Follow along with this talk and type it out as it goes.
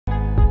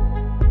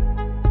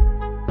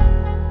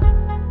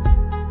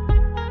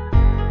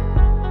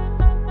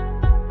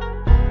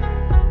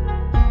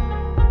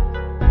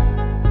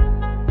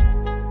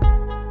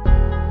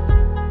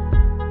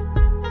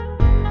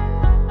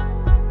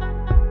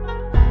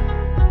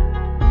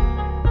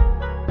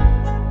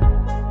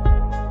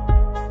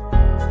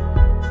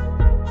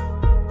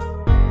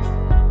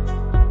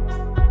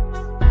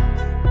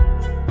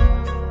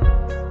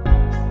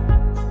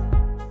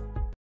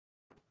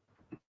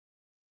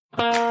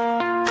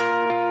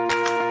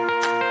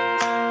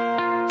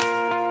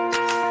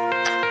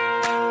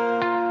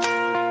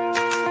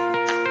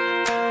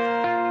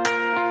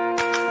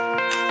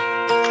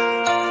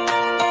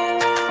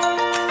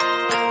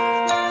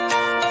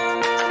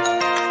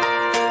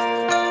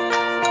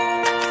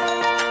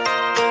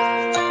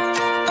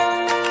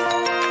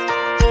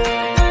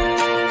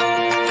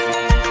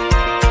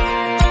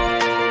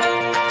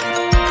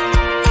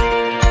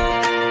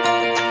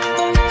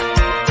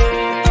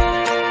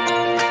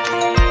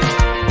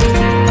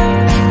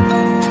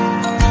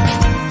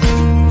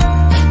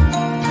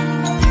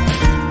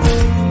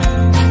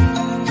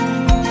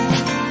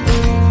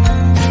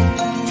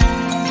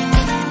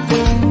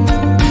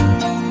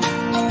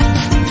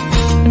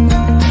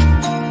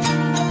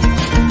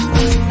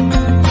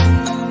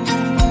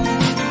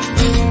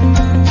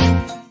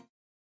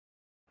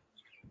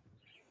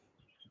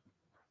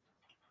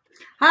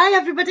Hi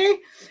everybody,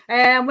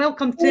 and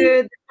welcome to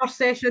the first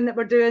session that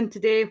we're doing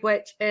today,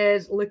 which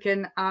is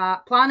looking at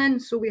planning.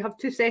 So we have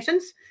two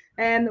sessions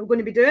that we're going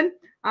to be doing.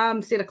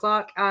 I'm Sarah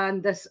Clark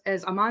and this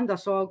is Amanda,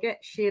 so I'll get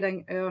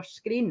sharing our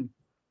screen.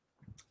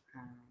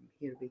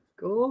 Here we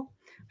go.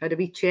 How do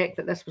we check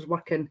that this was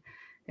working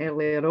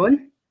earlier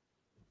on?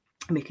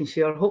 Making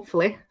sure,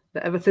 hopefully,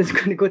 that everything's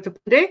going to go to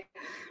today.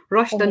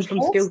 Rushed in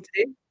from school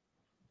today.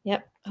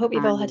 Yep, hope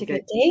you've all had a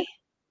good day.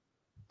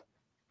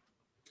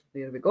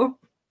 There we go.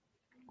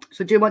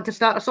 So do you want to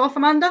start us off,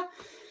 Amanda?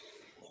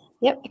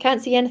 Yep, I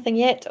can't see anything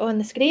yet on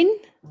the screen.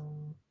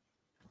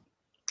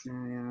 I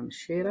am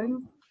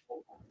sharing.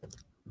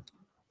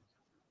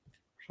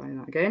 Try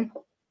that again.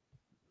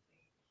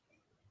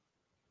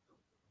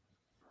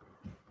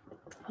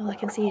 All I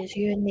can see is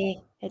you and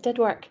me. It did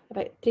work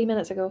about 3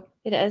 minutes ago.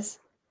 It is.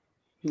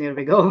 There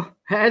we go.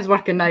 It is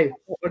working now.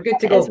 We're good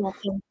to go. It is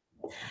working.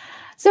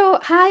 So,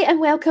 hi and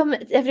welcome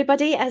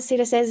everybody. As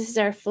Sarah says, this is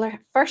our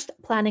first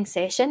planning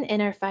session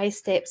in our 5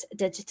 Steps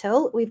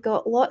Digital. We've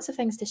got lots of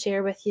things to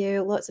share with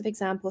you, lots of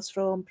examples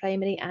from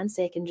primary and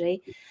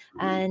secondary.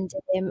 And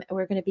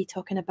we're going to be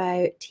talking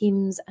about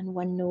Teams and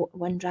OneNote,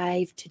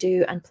 OneDrive,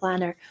 To-Do and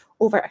Planner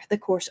over the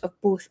course of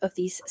both of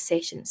these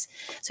sessions.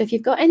 So if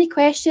you've got any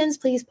questions,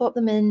 please pop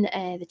them in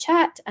the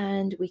chat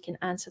and we can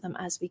answer them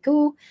as we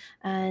go.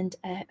 And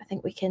I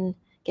think we can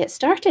get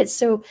started.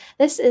 So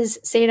this is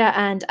Sarah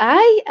and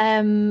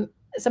I.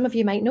 Some of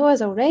you might know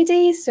us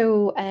already.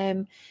 So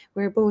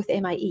we're both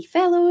MIEE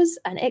fellows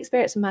and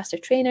experts and master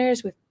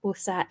trainers. We've both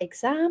sat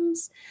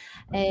exams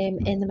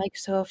in the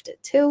Microsoft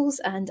tools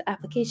and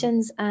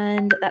applications,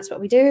 and that's what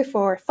we do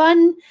for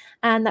fun,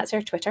 and that's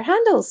our Twitter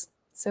handles.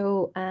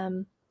 So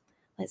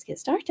let's get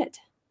started.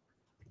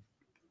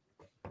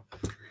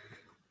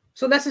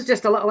 So this is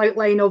just a little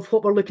outline of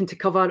what we're looking to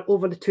cover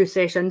over the 2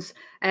 sessions.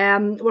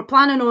 We're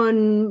planning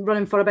on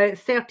running for about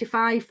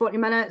 35, 40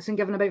 minutes and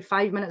giving about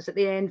 5 minutes at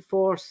the end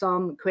for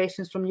some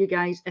questions from you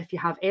guys if you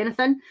have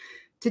anything.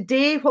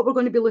 Today, what we're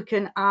going to be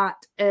looking at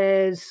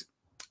is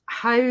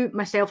how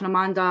myself and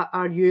Amanda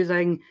are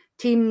using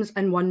Teams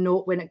and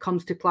OneNote when it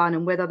comes to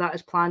planning, whether that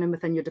is planning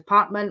within your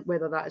department,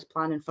 whether that is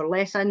planning for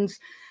lessons.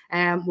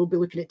 We'll be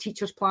looking at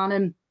teachers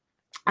planning.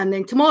 And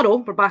then tomorrow,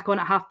 we're back on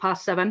at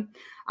 7:30.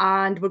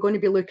 And we're going to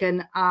be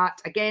looking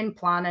at, again,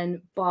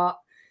 planning, but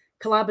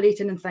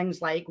collaborating in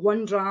things like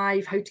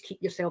OneDrive, how to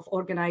keep yourself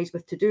organised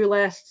with to-do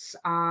lists,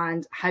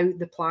 and how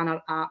the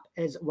Planner app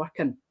is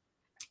working.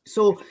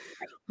 So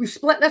we've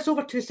split this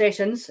over 2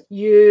 sessions.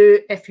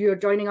 If you're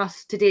joining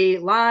us today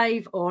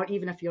live, or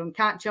even if you're on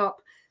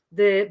catch-up,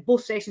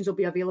 both sessions will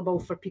be available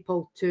for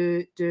people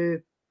to do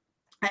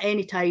at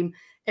any time.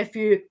 If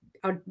you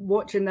are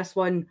watching this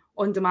one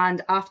on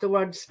demand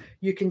afterwards,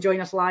 you can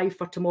join us live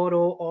for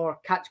tomorrow or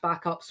catch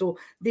back up. So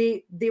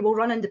they will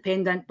run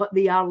independent, but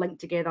they are linked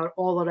together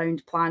all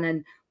around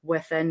planning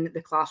within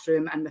the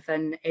classroom and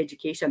within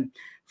education.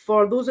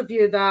 For those of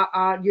you that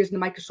are using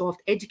the Microsoft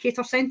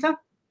Educator Centre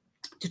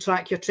to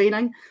track your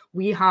training,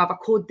 we have a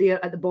code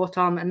there at the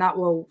bottom, and that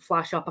will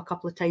flash up a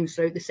couple of times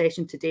throughout the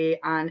session today,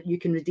 and you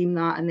can redeem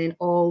that, and then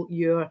all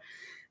your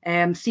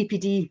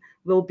CPD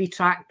will be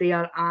tracked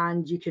there,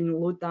 and you can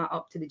load that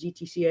up to the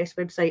GTCS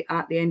website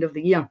at the end of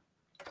the year.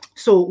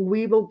 So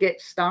we will get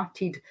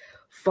started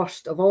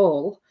first of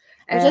all.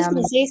 I was just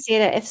going to say,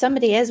 Sarah, if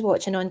somebody is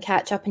watching on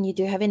catch up and you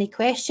do have any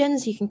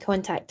questions, you can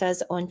contact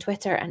us on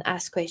Twitter and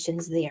ask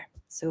questions there.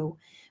 So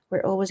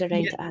we're always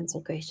around to answer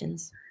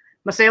questions.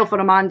 Myself or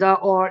Amanda,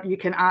 or you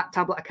can at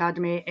Tablet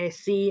Academy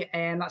SC,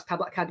 and that's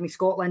Tablet Academy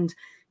Scotland,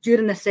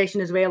 during this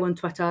session as well on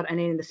Twitter, and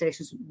then in the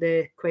sessions,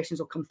 the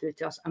questions will come through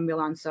to us and we'll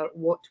answer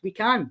what we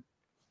can.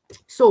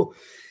 So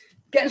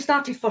getting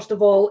started first of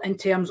all in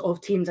terms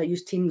of Teams. I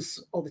use Teams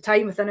all the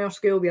time within our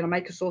school. We're a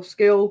Microsoft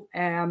school,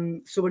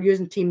 so we're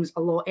using Teams a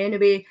lot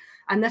anyway.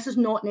 And this is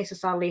not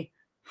necessarily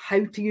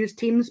how to use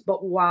Teams,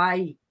 but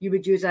why you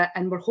would use it.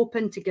 And we're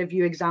hoping to give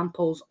you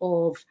examples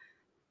of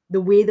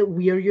the way that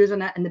we're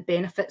using it and the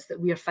benefits that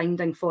we are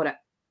finding for it.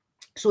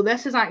 So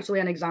this is actually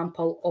an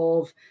example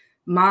of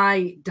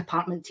my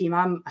department team.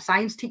 I'm a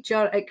science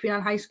teacher at Queen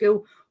Anne High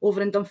School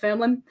over in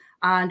Dunfermline,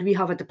 and we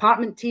have a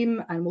department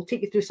team, and we'll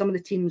take you through some of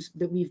the teams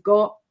that we've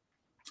got.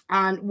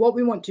 And what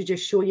we want to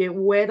just show you,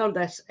 whether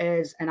this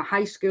is in a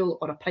high school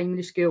or a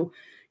primary school,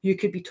 you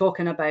could be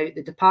talking about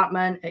the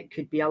department, it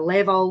could be a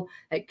level,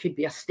 it could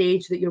be a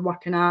stage that you're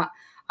working at,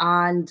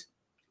 and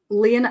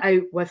laying it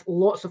out with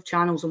lots of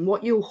channels. And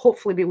what you'll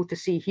hopefully be able to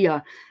see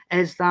here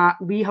is that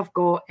we have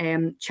got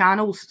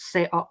channels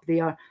set up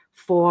there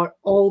for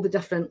all the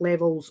different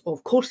levels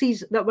of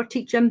courses that we're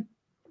teaching,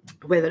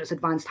 whether it's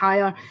advanced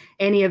higher,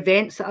 any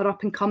events that are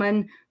up and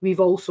coming.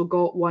 We've also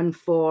got one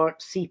for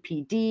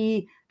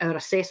CPD, our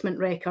assessment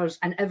records,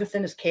 and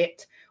everything is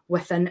kept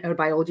within our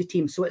biology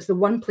team. So it's the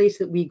one place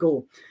that we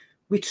go.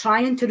 We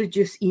try and to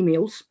reduce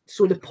emails.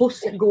 So the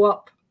posts that go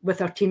up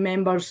with our team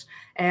members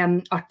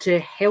are to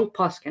help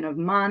us kind of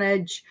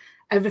manage.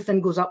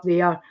 Everything goes up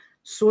there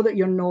so that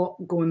you're not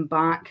going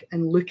back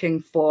and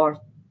looking for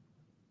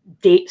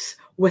dates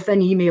within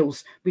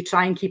emails. We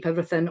try and keep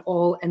everything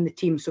all in the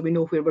team so we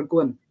know where we're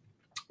going.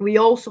 We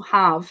also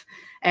have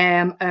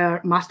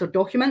our master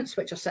documents,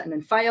 which are sitting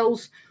in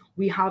files.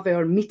 We have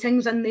our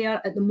meetings in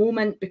there at the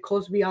moment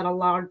because we are a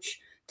large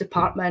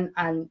department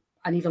and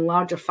an even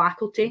larger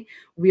faculty.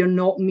 We are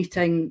not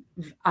meeting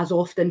as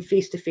often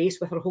face-to-face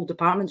with our whole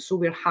department. So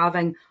we're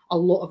having a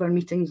lot of our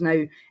meetings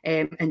now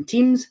in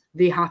Teams.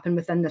 They happen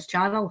within this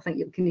channel. I think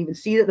you can even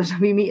see that there's a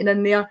wee meeting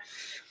in there.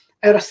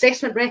 Our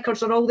assessment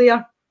records are all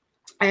there.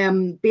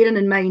 Bearing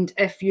in mind,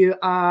 if you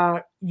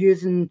are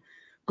using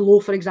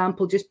Glow, for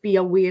example, just be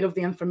aware of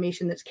the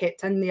information that's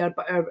kept in there.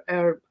 But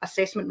our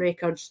assessment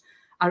records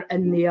are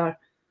in there.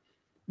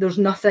 There's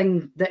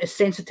nothing that is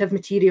sensitive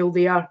material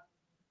there,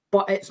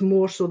 but it's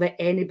more so that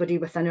anybody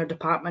within our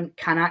department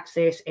can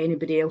access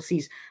anybody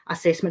else's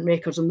assessment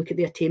records and look at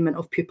the attainment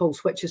of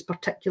pupils, which is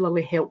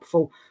particularly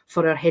helpful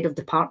for our head of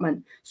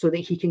department so that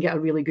he can get a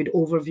really good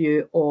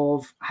overview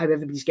of how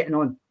everybody's getting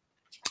on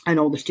and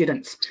all the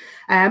students.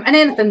 And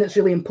anything that's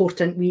really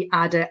important, we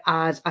add it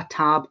as a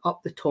tab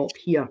up the top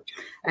here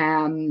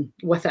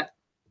with it.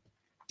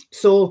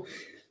 So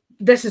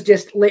this is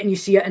just letting you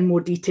see it in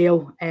more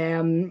detail.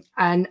 And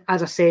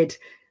as I said,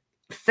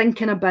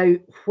 thinking about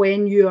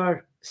when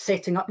you're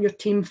setting up your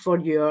team for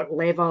your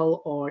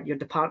level or your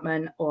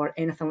department or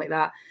anything like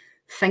that,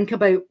 think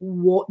about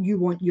what you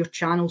want your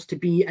channels to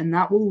be, and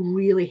that will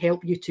really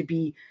help you to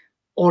be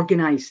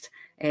organized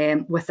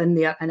within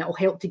there, and it will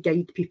help to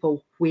guide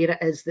people where it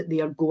is that they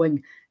are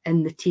going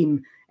in the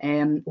team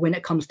when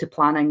it comes to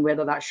planning,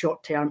 whether that's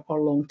short-term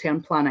or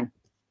long-term planning.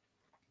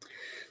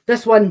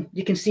 This one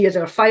you can see is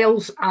our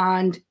files,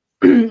 and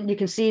you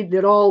can see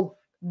they're all,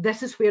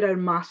 this is where our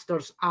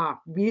masters are.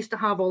 We used to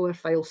have all our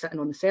files sitting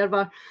on the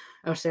server.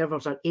 Our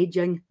servers are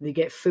aging, they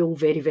get full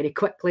very, very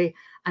quickly,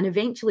 and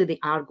eventually they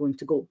are going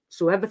to go.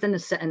 So everything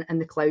is sitting in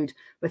the cloud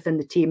within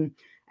the team.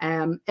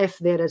 If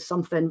there is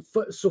something,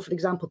 so for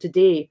example,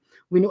 today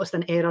we noticed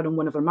an error in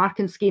one of our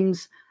marking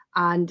schemes,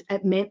 and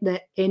it meant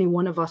that any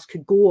one of us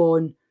could go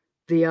on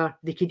there,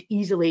 they could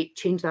easily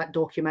change that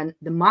document.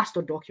 The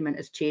master document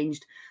is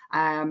changed,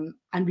 and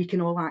we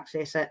can all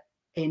access it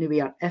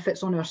anywhere. If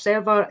it's on our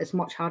server, it's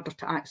much harder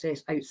to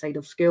access outside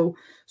of school.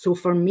 So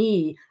for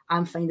me,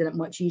 I'm finding it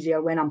much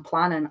easier when I'm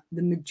planning.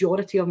 The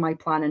majority of my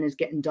planning is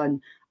getting done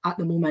at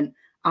the moment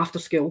after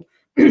school.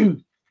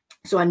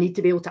 So I need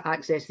to be able to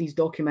access these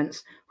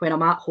documents when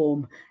I'm at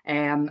home,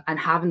 and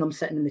having them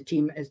sitting in the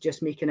team is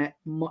just making it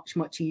much,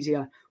 much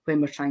easier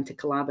when we're trying to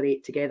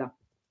collaborate together.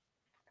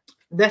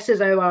 This is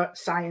our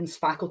science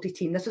faculty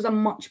team. This is a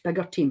much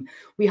bigger team.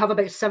 We have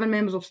about 7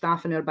 members of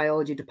staff in our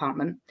biology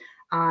department,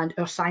 and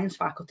our science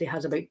faculty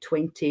has about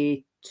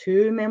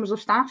 22 members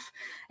of staff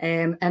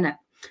in it.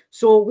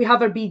 So we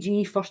have our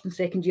BG, first and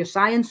second year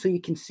science. So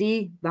you can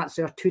see that's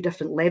our 2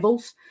 different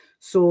levels.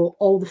 So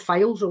all the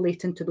files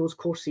relating to those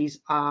courses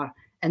are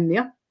in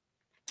there.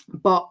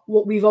 But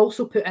what we've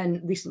also put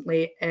in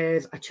recently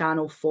is a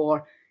channel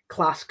for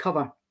class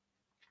cover.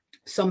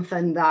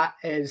 Something that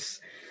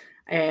is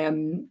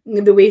the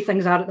way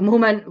things are at the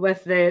moment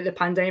with the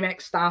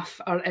pandemic,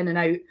 staff are in and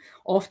out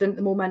often at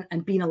the moment,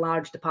 and being a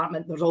large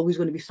department, there's always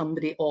going to be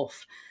somebody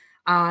off.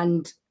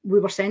 And we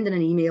were sending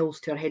in emails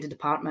to our head of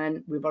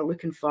department. We were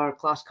looking for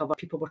class cover.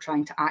 People were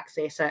trying to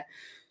access it.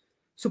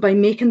 So by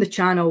making the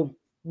channel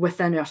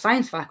within our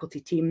science faculty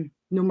team,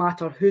 no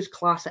matter whose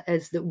class it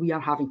is that we are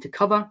having to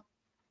cover,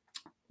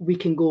 we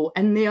can go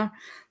in there.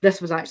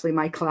 This was actually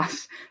my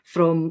class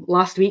from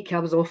last week. I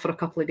was off for a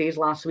couple of days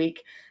last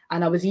week,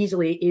 and I was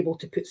easily able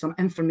to put some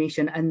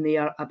information in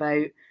there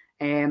about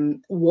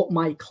what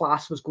my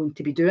class was going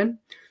to be doing.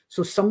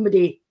 So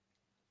somebody,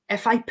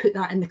 if I put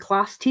that in the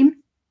class team,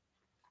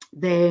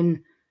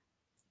 then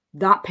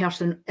that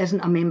person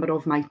isn't a member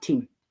of my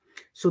team.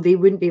 So they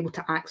wouldn't be able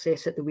to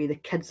access it the way the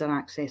kids are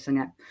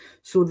accessing it.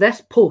 So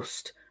this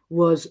post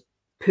was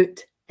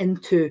put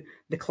into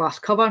the class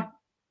cover.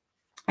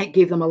 It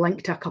gave them a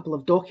link to a couple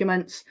of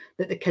documents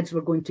that the kids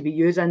were going to be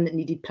using that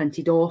needed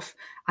printed off.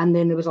 And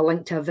then there was a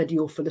link to a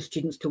video for the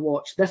students to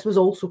watch. This was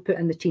also put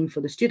in the team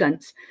for the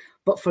students,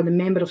 but for the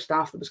member of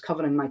staff that was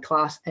covering my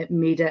class, it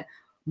made it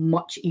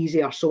much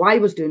easier. So I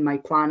was doing my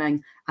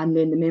planning, and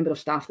then the member of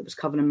staff that was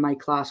covering my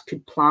class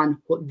could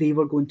plan what they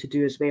were going to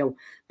do as well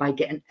by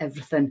getting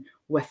everything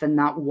within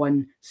that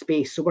one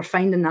space. So we're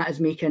finding that is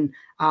making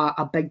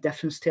a big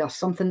difference to us,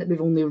 something that we've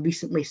only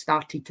recently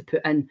started to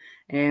put in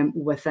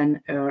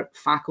within our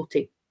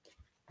faculty.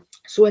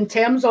 So in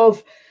terms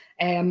of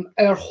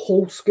our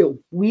whole school,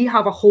 we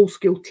have a whole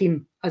school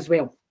team as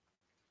well.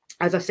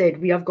 As I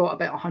said, we have got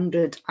about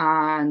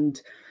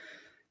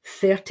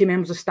 130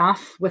 members of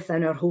staff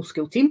within our whole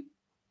school team,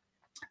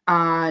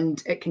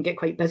 and it can get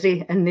quite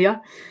busy in there.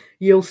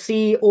 You'll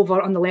see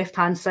over on the left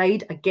hand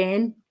side,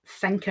 again,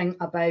 thinking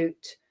about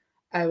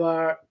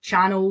our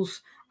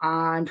channels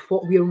and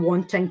what we're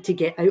wanting to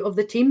get out of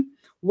the team.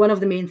 One of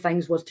the main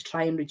things was to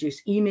try and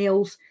reduce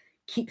emails,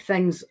 keep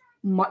things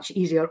much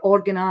easier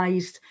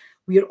organized.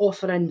 We're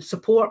offering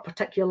support,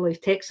 particularly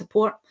tech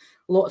support.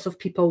 Lots of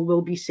people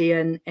will be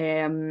saying,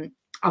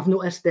 I've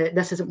noticed that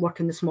this isn't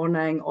working this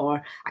morning,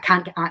 or I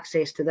can't get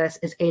access to this.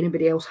 Is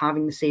anybody else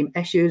having the same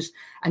issues?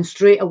 And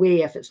straight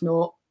away, if it's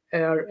not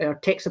our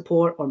tech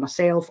support or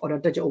myself or our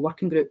digital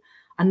working group,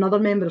 another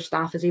member of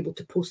staff is able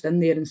to post in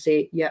there and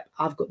say, yep,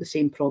 I've got the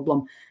same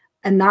problem.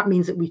 And that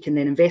means that we can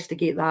then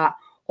investigate that,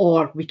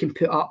 or we can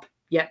put up,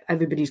 yep,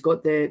 everybody's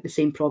got the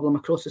same problem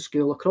across the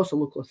school, across the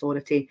local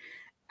authority,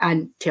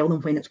 and tell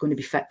them when it's going to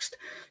be fixed.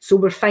 So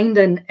we're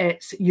finding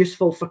it's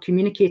useful for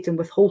communicating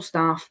with whole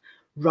staff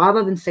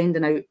rather than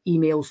sending out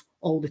emails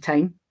all the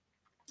time.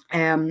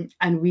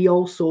 And we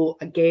also,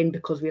 again,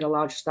 because we're a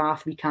large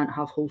staff, we can't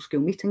have whole school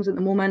meetings at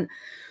the moment.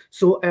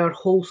 So our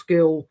whole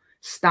school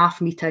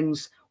staff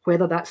meetings,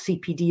 whether that's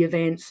CPD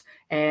events,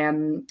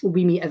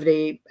 we meet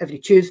every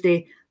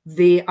Tuesday,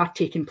 they are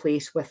taking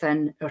place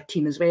within our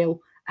team as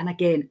well. And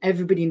again,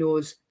 everybody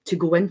knows to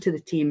go into the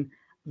team,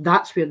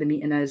 that's where the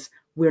meeting is.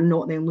 We're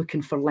not then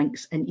looking for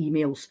links and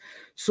emails.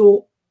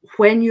 So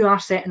when you are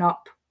setting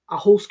up a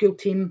whole school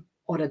team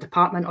or a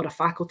department or a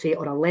faculty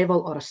or a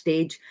level or a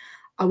stage,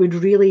 I would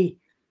really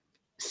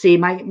say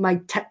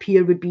my tip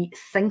here would be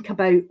think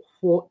about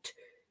what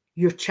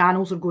your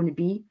channels are going to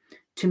be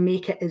to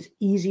make it as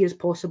easy as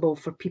possible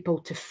for people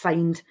to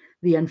find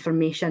the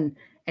information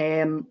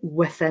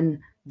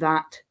within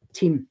that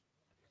team.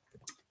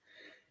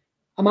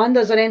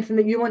 Amanda, is there anything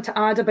that you want to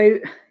add about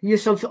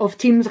use of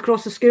teams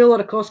across the school or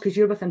across, because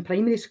you're within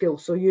primary school,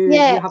 so you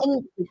have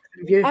a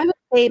review? I would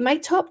say my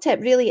top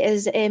tip really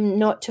is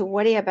not to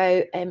worry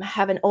about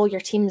having all your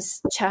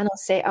team's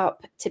channels set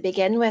up to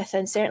begin with.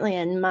 And certainly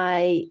in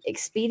my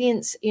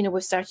experience, you know,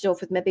 we've started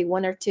off with maybe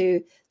 1 or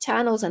 2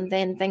 channels, and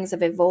then things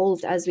have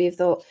evolved as we've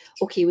thought,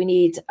 okay, we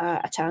need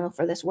a channel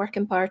for this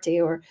working party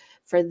or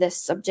for this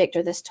subject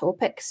or this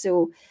topic.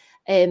 So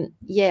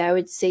yeah, I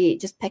would say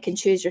just pick and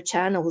choose your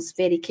channels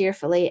very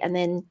carefully, and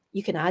then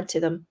you can add to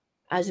them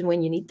as and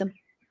when you need them.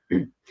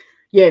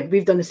 Yeah,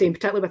 we've done the same,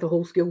 particularly with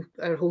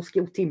our whole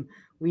school team.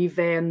 We've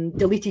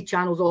deleted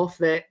channels off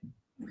that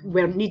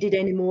weren't needed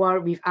anymore.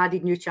 We've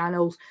added new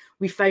channels.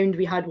 We found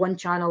we had one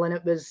channel and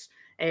it was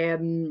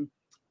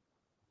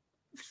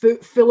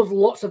full of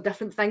lots of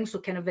different things, so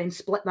kind of then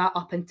split that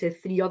up into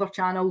 3 other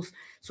channels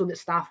so that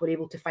staff were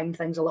able to find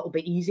things a little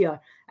bit easier.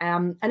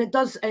 And it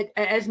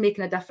is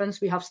making a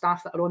difference. We have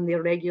staff that are on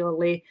there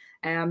regularly,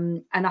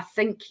 and I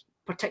think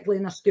particularly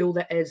in a school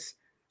that is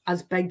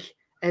as big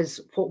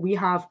as what we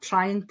have,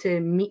 trying to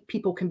meet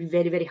people can be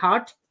very, very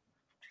hard.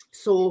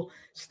 So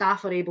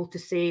staff are able to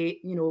say,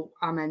 you know,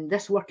 I'm in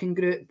this working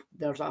group,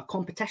 there's a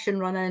competition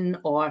running,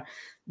 or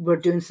we're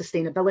doing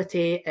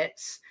sustainability,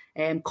 it's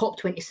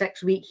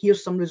COP26 week,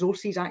 here's some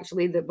resources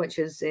actually, which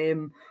is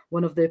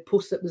one of the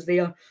posts that was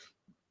there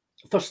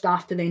for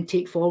staff to then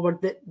take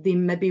forward that they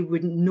maybe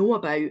wouldn't know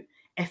about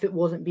if it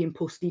wasn't being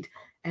posted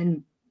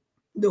in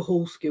the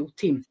whole school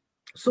team.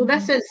 So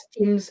this is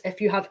Teams.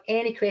 If you have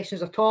any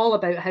questions at all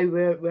about how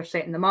we're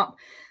setting them up,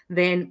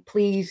 then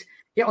please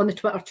get on the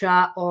Twitter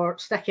chat or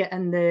stick it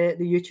in the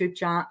YouTube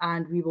chat,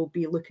 and we will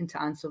be looking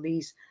to answer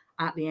these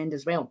at the end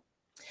as well.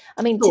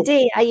 I mean,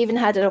 today I even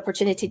had an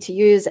opportunity to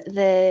use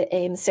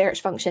the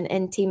search function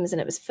in Teams, and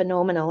it was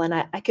phenomenal. And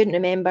I couldn't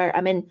remember,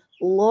 I'm in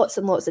lots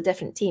and lots of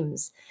different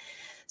teams.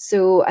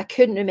 So I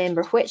couldn't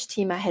remember which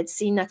team I had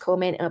seen a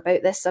comment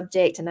about this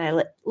subject. And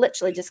I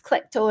literally just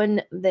clicked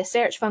on the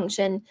search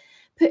function,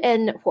 put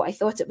in what I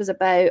thought it was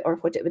about or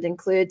what it would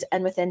include.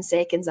 And within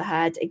seconds, I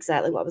had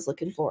exactly what I was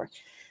looking for.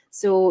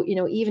 So, you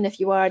know, even if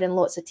you are in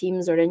lots of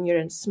teams or you're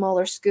in a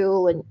smaller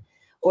school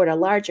or a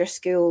larger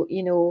school,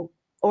 you know,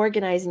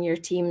 organizing your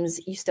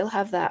teams, you still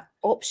have that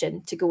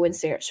option to go and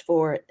search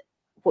for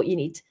what you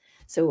need.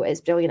 So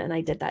it's brilliant. And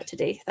I did that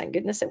today. Thank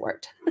goodness it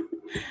worked.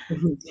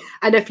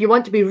 And if you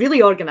want to be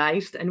really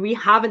organized, and we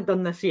haven't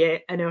done this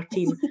yet in our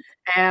team,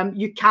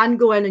 you can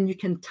go in and you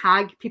can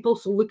tag people.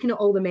 So looking at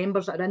all the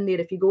members that are in there,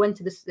 if you go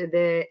into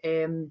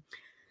the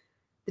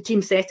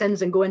team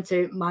settings and go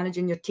into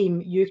managing your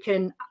team, you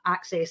can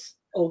access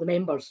all the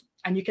members,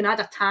 and you can add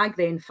a tag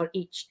then for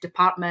each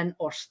department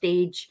or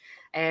stage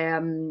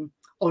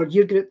or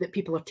year group that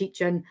people are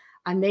teaching,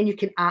 and then you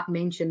can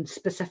mention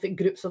specific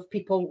groups of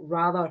people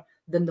rather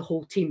than the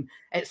whole team.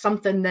 It's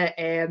something that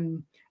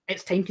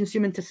it's time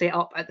consuming to set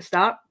up at the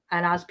start,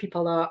 and as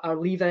people are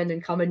leaving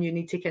and coming, you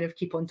need to kind of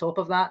keep on top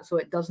of that. So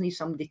it does need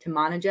somebody to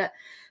manage it.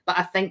 But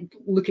I think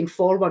looking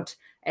forward,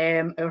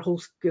 our whole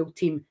school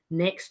team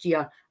next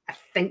year, I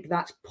think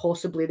that's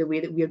possibly the way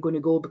that we're going to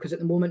go, because at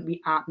the moment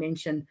we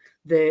mention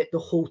the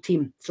whole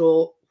team.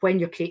 So when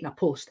you're creating a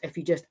post, if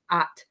you just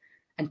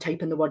and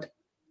type in the word,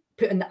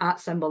 put in the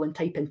symbol and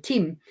type in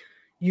team,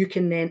 you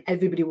can then,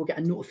 everybody will get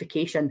a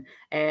notification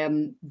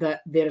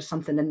that there is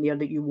something in there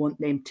that you want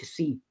them to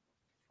see.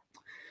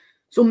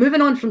 So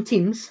moving on from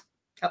Teams,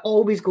 it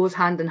always goes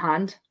hand in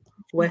hand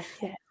with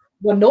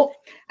OneNote.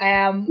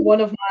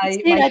 One of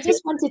I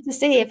just wanted to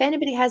say, if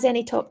anybody has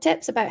any top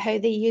tips about how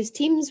they use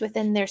Teams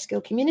within their school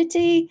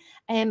community,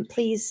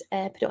 please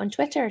put it on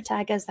Twitter or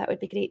tag us. That would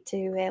be great to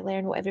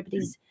learn what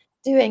everybody's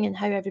doing and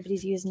how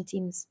everybody's using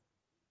Teams.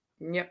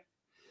 Yep.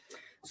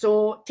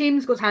 So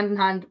Teams goes hand in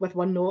hand with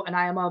OneNote, and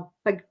I am a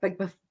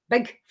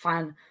big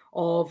fan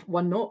of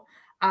OneNote.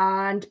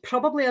 And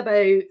probably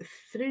about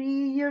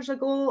 3 years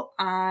ago,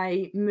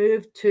 I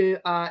moved to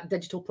a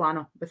digital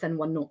planner within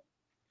OneNote.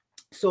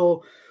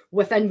 So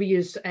within, we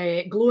use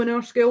Glow in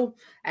our school,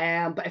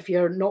 but if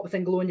you're not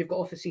within Glow and you've got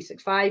Office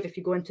 365, if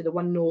you go into the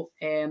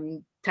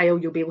OneNote tile,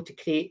 you'll be able to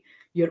create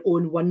your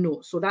own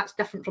OneNote. So that's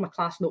different from a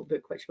class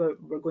notebook, which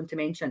we're going to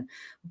mention.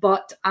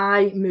 But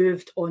I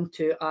moved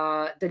onto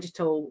a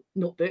digital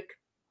notebook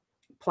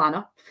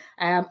planner.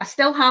 I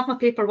still have my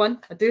paper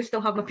one. I do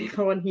still have my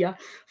paper one here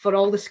for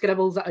all the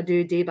scribbles that I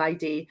do day by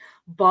day,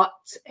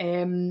 but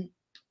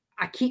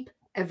I keep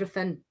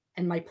everything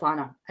in my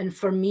planner. And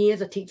for me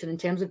as a teacher, in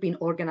terms of being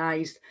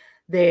organized,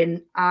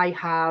 then I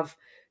have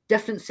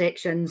different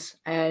sections.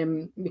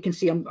 You can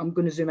see I'm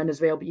going to zoom in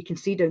as well, but you can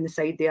see down the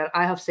side there,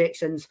 I have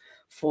sections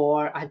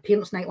for, I had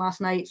parents' night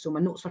last night, so my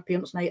notes for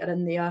parents' night are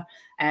in there.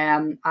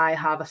 I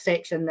have a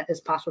section that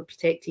is password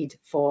protected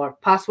for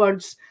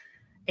passwords.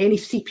 Any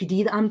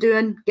CPD that I'm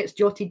doing gets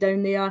jotted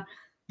down there.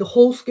 The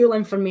whole school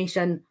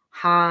information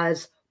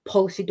has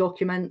policy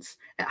documents.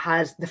 It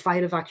has the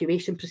fire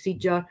evacuation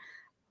procedure,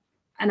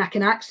 and I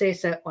can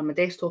access it on my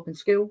desktop in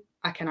school.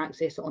 I can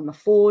access it on my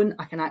phone.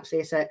 I can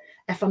access it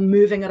if I'm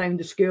moving around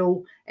the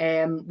school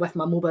with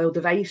my mobile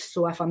device.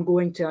 So if I'm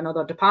going to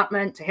another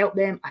department to help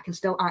them, I can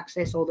still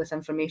access all this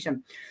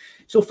information.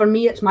 So for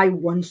me, it's my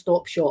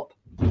one-stop shop.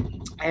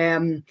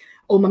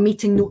 All my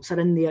meeting notes are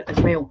in there as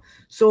well.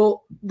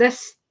 So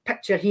this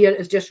picture here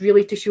is just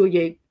really to show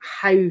you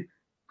how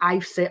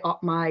I've set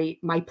up my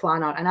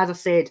planner. And as I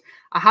said,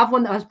 I have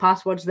one that has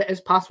passwords that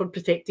is password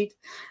protected.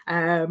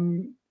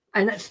 And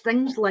it's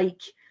things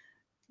like,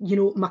 you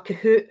know, my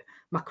Kahoot,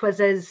 my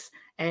quizzes,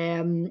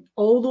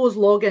 all those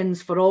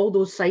logins for all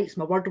those sites,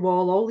 my word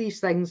wall, all these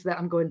things that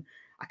I'm going,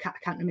 I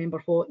can't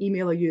remember what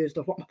email I used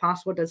or what my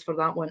password is for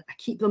that one. I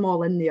keep them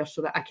all in there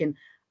so that I can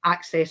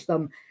access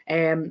them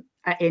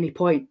at any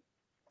point.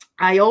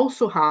 I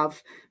also have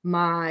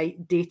my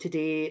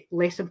day-to-day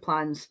lesson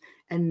plans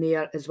in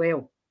there as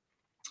well.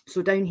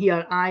 So down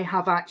here, I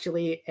have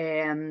actually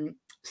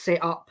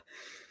set up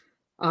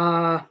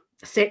a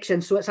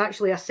section. So it's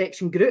actually a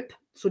section group.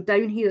 So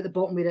down here at the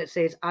bottom where it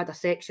says add a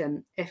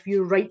section, if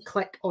you right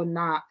click on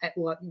that,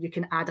 you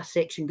can add a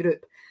section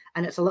group,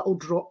 and it's a little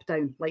drop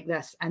down like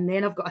this. And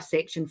then I've got a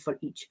section for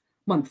each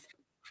month.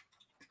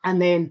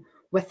 And then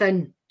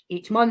within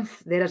each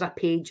month, there is a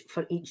page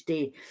for each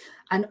day.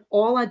 And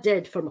all I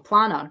did for my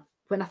planner,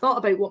 when I thought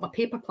about what my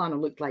paper planner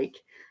looked like,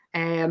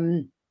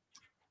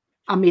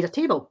 I made a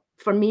table.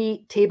 For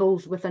me,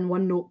 tables within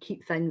OneNote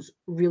keep things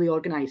really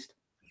organized.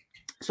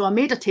 So I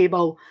made a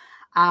table,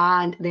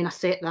 and then I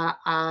set that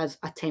as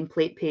a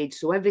template page.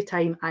 So every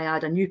time I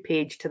add a new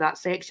page to that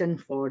section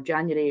for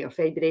January or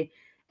February,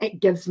 it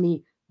gives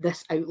me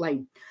this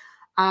outline.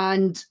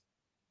 And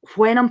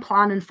when I'm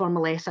planning for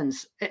my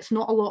lessons, it's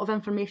not a lot of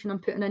information I'm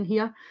putting in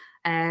here,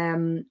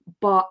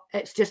 but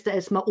it's just that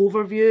it's my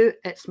overview,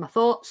 it's my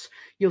thoughts.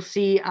 You'll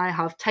see I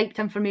have typed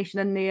information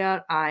in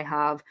there, I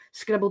have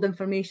scribbled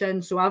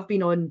information. So I've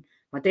been on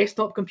my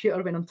desktop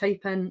computer when I'm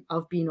typing,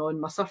 I've been on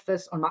my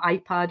Surface or my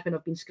iPad when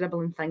I've been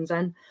scribbling things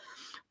in,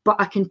 but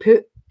I can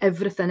put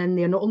everything in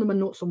there, not only my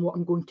notes on what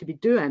I'm going to be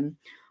doing,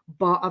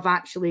 but I've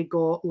actually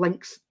got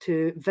links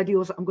to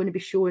videos that I'm going to be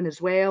showing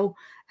as well.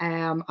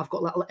 I've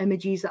got little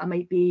images that I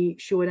might be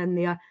showing in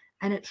there.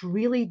 And it's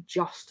really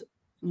just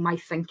my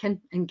thinking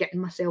and getting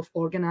myself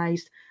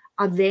organised.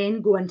 I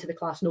then go into the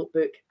class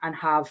notebook and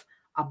have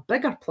a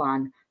bigger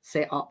plan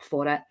set up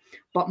for it.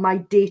 But my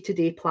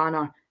day-to-day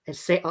planner is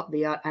set up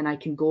there, and I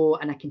can go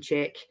and I can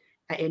check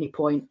at any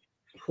point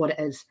what it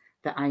is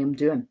that I am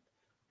doing.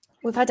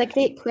 We've had a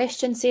great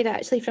question, Sarah,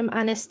 actually from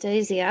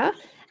Anastasia.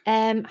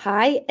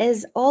 Hi,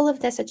 is all of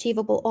this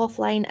achievable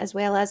offline as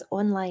well as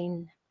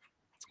online?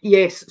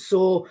 Yes,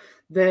 so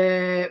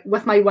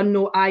with my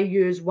OneNote, I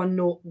use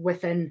OneNote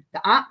within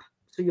the app.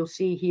 So you'll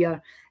see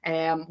here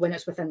when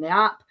it's within the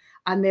app,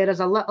 and there is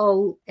a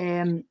little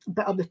bit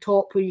at the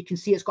top where you can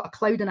see it's got a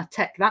cloud and a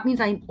tick. That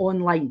means I'm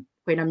online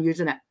when I'm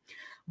using it.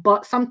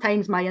 But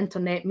sometimes my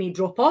internet may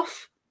drop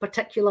off,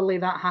 particularly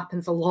that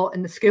happens a lot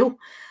in the school,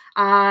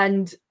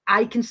 and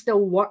I can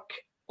still work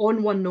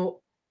on OneNote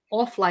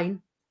offline.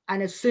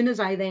 And as soon as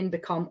I then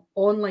become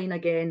online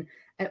again,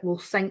 it will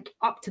sync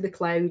up to the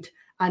cloud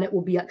and it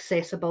will be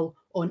accessible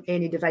on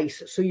any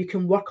device. So you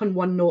can work on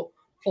OneNote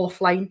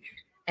offline.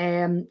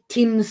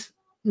 Teams,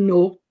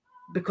 no,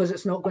 because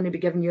it's not going to be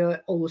giving you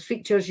all those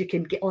features. You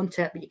can get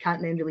onto it, but you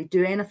can't then really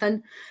do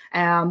anything.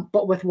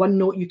 But with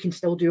OneNote, you can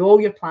still do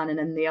all your planning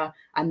in there.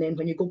 And then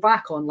when you go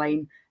back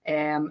online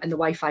and the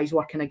Wi-Fi is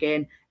working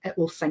again, it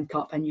will sync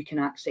up and you can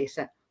access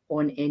it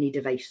on any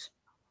device.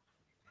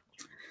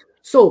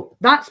 So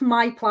that's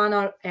my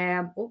planner.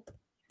 I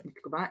need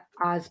to go back.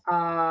 As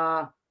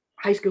a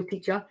high school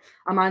teacher,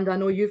 Amanda, I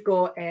know you've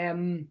got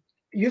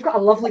a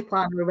lovely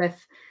planner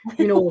with,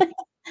 you know,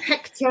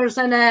 pictures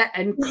in it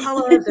and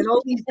colours and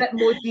all these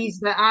bitmojis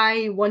that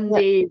I one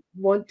day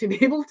want to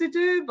be able to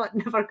do, but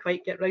never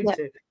quite get round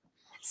to.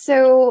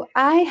 So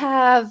I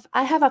have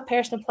a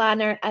personal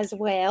planner as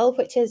well,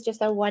 which is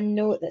just a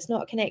OneNote that's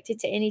not connected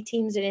to any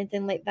Teams or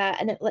anything like that.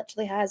 And it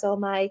literally has all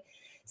my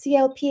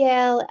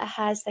CLPL. It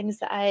has things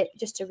that I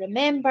just to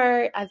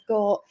remember. I've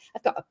got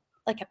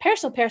like a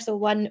personal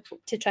one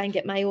to try and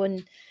get my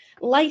own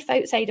life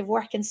outside of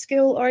work and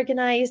school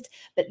organized.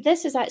 But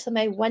this is actually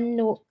my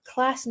OneNote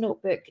class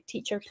notebook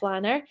teacher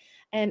planner.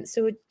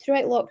 So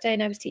throughout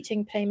lockdown, I was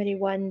teaching primary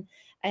 1.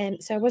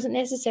 So I wasn't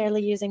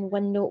necessarily using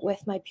OneNote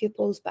with my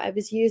pupils, but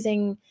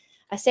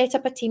I set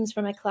up a Teams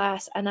for my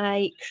class, and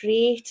I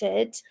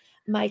created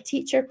my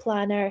teacher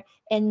planner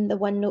in the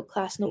OneNote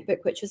class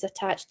notebook, which was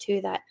attached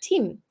to that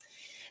team.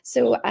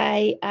 So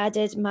I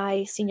added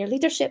my senior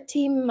leadership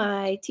team,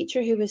 my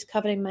teacher who was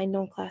covering my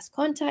non-class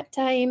contact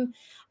time,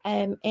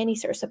 any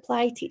sort of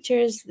supply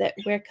teachers that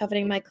were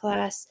covering my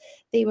class,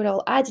 they were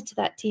all added to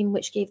that team,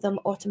 which gave them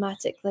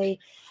automatically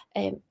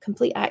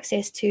complete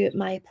access to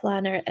my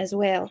planner as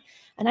well.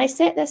 And I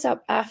set this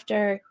up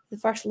after the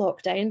first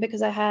lockdown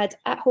because I had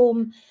at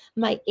home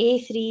my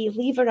A3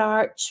 lever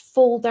arch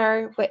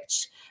folder,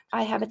 which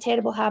I have a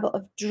terrible habit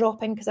of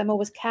dropping because I'm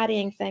always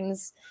carrying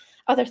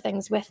other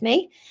things with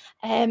me.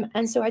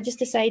 And so I just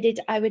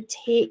decided I would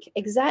take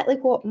exactly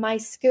what my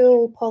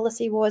school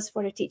policy was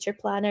for a teacher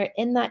planner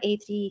in that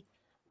A3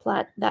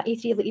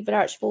 lever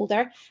arch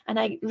folder, and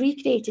I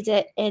recreated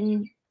it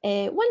in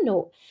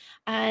OneNote.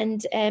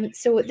 And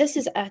so this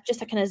is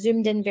just a kind of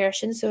zoomed in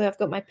version. So I've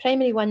got my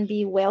primary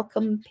 1B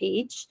welcome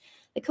page,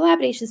 the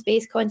collaboration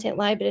space content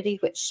library,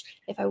 which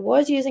if I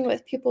was using it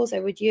with pupils, I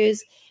would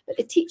use, but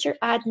the teacher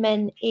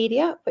admin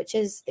area, which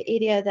is the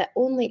area that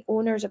only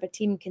owners of a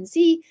team can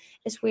see,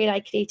 is where I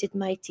created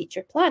my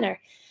teacher planner.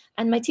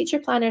 And my teacher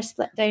planner is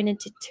split down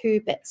into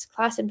 2 bits,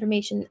 class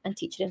information and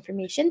teacher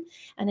information.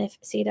 And if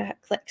Sarah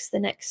clicks the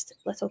next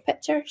little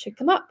picture, it should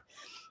come up.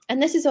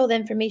 And this is all the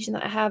information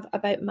that I have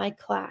about my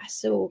class.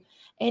 So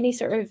any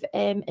sort of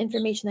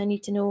information I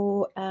need to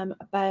know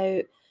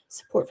about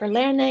support for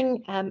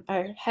learning,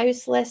 our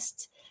house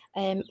list,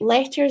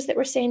 letters that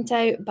were sent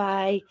out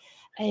by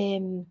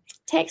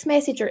text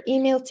message or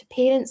email to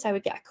parents, I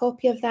would get a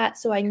copy of that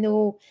so I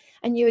knew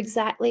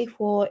exactly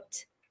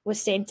what was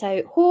sent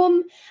out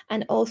home,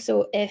 and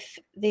also if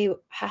they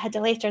had a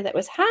letter that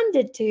was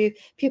handed to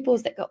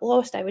pupils that got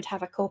lost, I would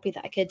have a copy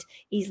that I could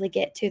easily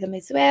get to them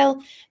as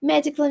well.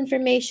 Medical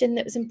information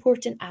that was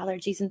important,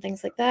 allergies and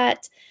things like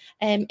that,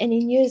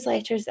 any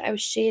newsletters that I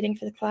was sharing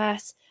for the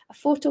class, a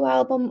photo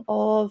album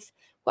of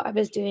what I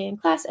was doing in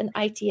class, and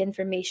IT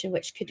information,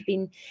 which could have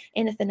been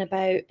anything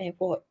about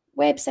what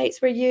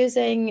websites we're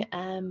using,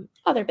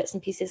 other bits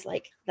and pieces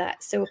like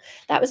that. So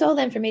that was all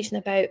the information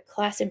about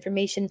class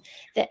information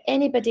that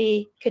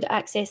anybody could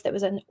access that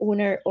was an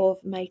owner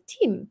of my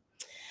team.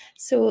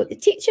 So the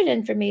teacher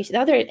information,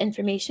 the other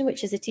information,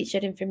 which is the teacher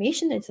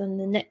information, is on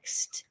the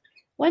next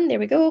one. There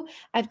we go.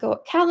 I've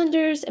got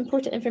calendars,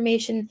 important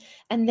information,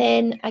 and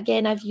then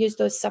again, I've used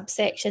those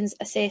subsections,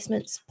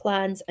 assessments,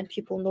 plans, and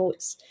pupil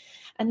notes.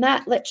 And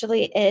that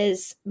literally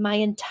is my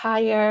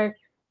entire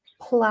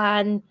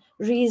plan,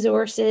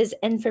 resources,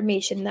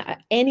 information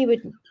that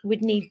anyone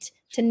would need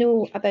to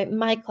know about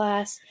my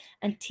class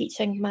and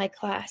teaching my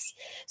class.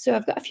 So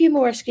I've got a few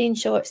more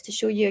screenshots to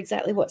show you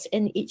exactly what's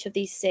in each of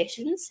these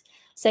sections.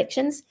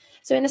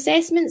 So in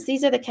assessments,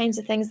 these are the kinds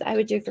of things that I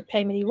would do for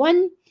primary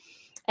 1.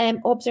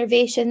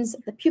 Observations,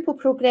 the pupil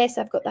progress,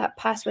 I've got that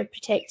password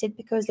protected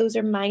because those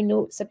are my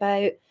notes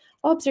about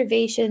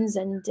observations,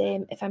 and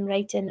if I'm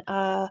writing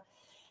a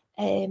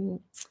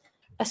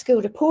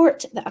school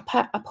report that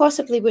I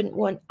possibly wouldn't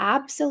want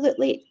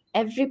absolutely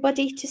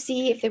everybody to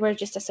see if they were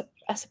just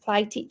a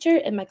supply teacher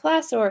in my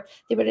class, or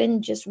they were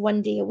in just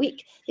 1 day a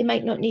week. They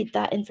might not need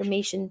that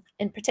information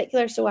in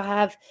particular. So I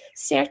have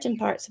certain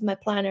parts of my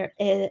planner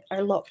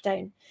are locked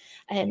down,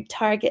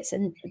 targets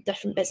and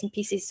different bits and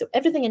pieces. So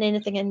everything and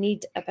anything I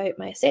need about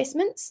my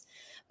assessments.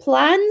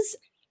 Plans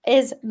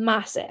is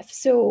massive.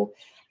 So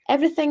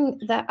everything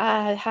that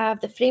I have,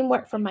 the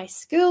framework for my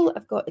school,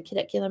 I've got the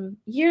curriculum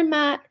year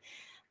map,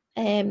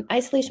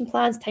 isolation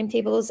plans,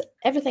 timetables,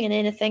 everything and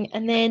anything.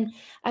 And then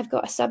I've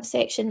got a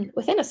subsection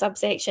within a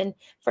subsection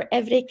for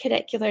every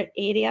curricular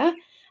area.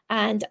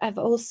 And I've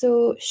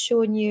also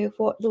shown you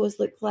what those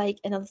look like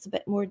in a little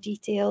bit more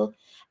detail.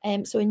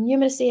 So in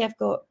numeracy, I've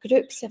got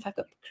groups. If I've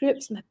got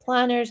groups, my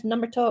planners,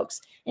 number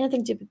talks,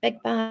 anything to do with big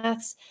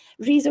maths,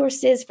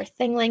 resources for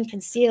Thingling,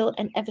 Conceal,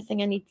 and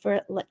everything I need for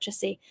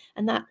literacy.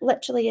 And that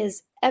literally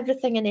is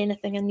everything and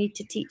anything I need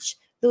to teach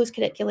those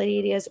curricular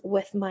areas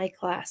with my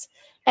class.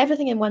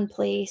 Everything in one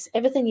place,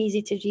 everything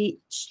easy to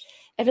reach,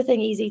 everything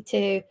easy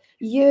to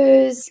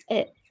use.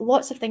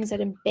 Lots of things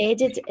are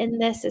embedded in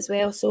this as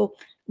well. So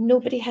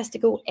nobody has to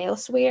go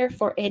elsewhere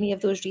for any of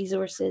those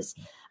resources.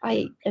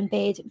 I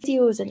embed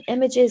videos and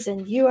images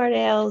and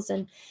URLs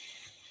and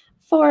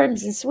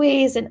forms and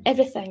sways and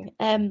everything.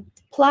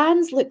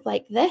 Plans look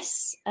like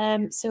this.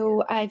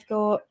 So I've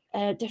got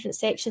different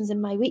sections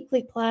in my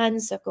weekly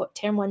plans. So I've got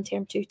term 1,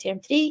 term 2, term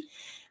 3.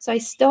 So I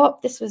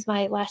stopped. This was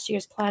my last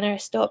year's planner. I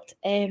stopped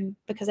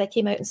because I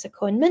came out in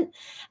secondment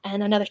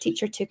and another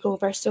teacher took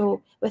over.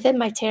 So within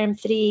my term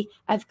 3,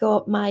 I've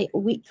got my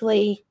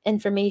weekly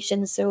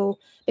information. So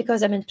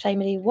because I'm in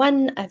primary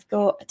 1, I've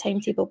got a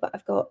timetable, but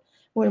I've got,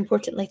 more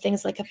importantly,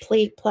 things like a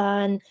play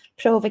plan,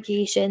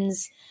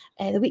 provocations,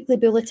 the weekly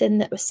bulletin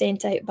that was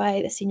sent out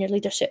by the senior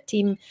leadership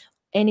team,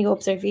 any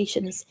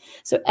observations.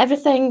 So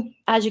everything,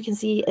 as you can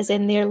see, is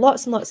in there.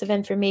 Lots and lots of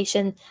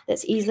information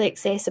that's easily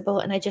accessible.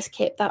 And I just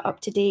kept that up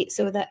to date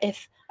so that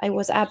if I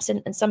was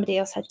absent and somebody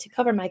else had to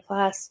cover my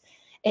class,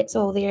 it's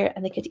all there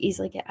and they could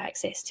easily get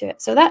access to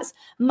it. So that's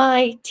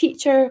my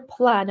teacher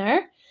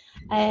planner.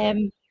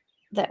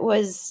 That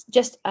was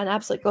just an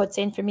absolute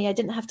godsend for me. I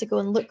didn't have to go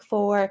and look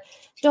for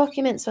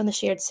documents on the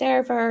shared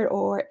server,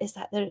 or is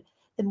that the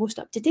most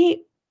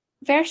up-to-date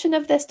version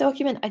of this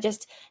document. I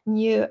just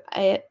knew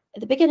at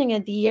the beginning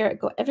of the year, I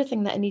got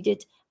everything that I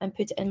needed and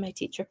put it in my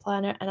teacher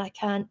planner, and I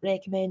can't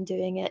recommend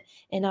doing it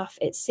enough.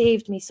 It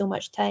saved me so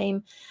much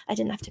time. I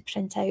didn't have to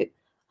print out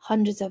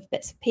hundreds of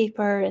bits of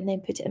paper and then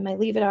put it in my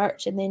lever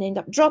arch and then end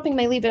up dropping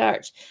my lever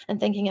arch and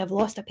thinking I've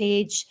lost a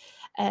page.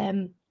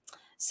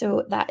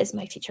 So that is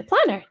my teacher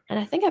planner. And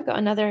I think I've got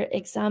another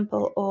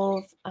example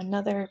of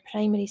another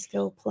primary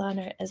school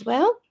planner as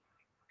well.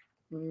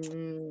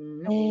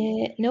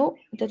 No,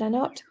 did I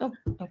not? Oh,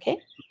 okay.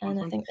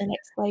 And I think the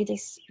next slide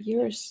is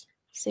yours,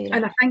 Sarah.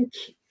 And I think,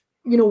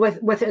 you know,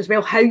 with it as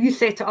well, how you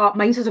set it up,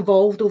 mine has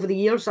evolved over the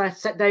years. I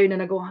sit down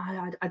and I go,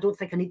 I don't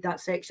think I need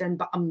that section,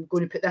 but I'm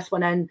going to put this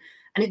one in.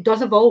 And it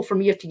does evolve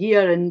from year to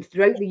year, and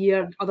throughout the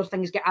year, other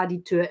things get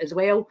added to it as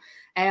well.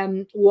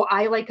 What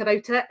I like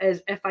about it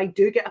is if I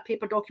do get a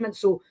paper document,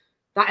 so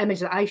that image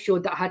that I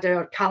showed that had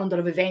our calendar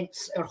of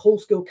events, our whole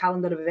school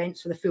calendar of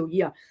events for the full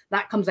year,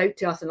 that comes out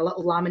to us in a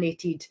little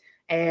laminated,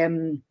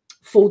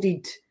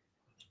 folded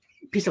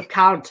piece of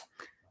card.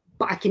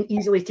 But I can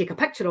easily take a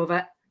picture of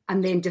it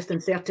and then just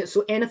insert it.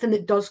 So anything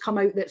that does come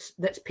out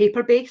that's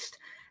paper-based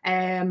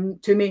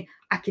to me,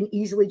 I can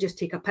easily just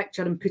take a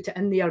picture and put it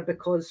in there,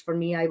 because for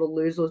me, I will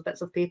lose those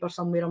bits of paper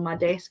somewhere on my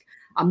desk.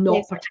 I'm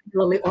not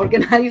particularly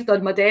organised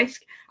on my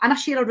desk, and I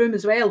share a room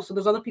as well. So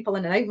there's other people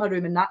in and out my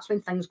room, and that's when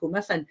things go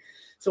missing.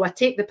 So I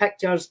take the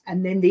pictures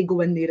and then they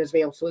go in there as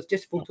well. So it's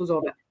just photos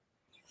of it.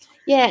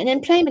 Yeah, and in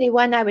primary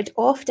 1, I would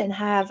often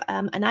have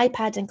an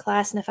iPad in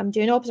class, and if I'm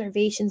doing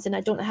observations and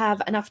I don't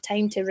have enough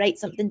time to write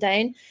something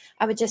down,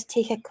 I would just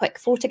take a quick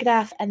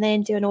photograph and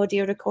then do an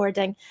audio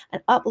recording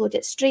and upload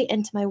it straight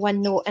into my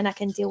OneNote, and I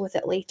can deal with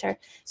it later.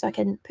 So I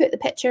can put the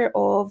picture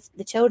of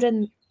the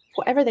children,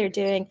 whatever they're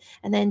doing,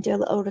 and then do a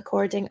little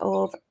recording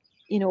of,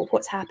 you know,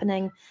 what's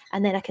happening,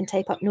 and then I can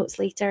type up notes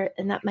later,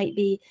 and that might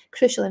be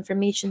crucial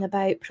information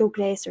about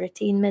progress or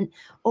attainment,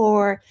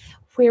 or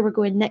where we're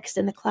going next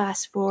in the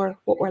class for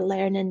what we're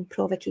learning,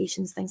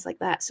 provocations, things like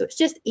that. So it's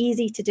just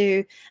easy to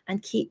do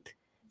and keep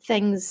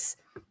things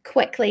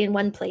quickly in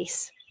one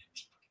place.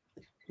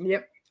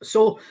 Yep.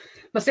 So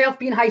myself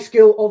being high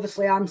school,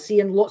 obviously I'm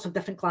seeing lots of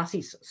different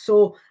classes.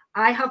 So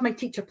I have my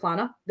teacher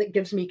planner that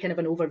gives me kind of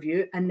an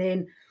overview. And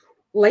then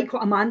like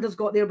what Amanda's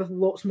got there with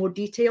lots more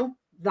detail,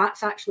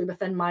 that's actually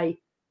within my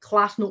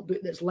class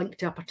notebook that's linked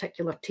to a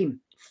particular team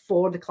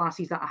for the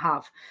classes that I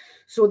have.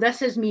 So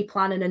this is me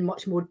planning in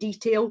much more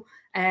detail.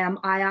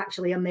 I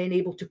actually am then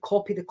able to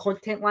copy the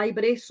content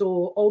library.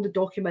 So all the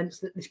documents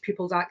that these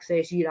pupils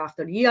access year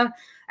after year,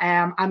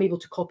 I'm able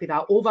to copy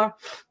that over.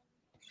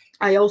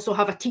 I also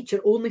have a teacher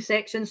only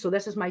section. So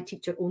this is my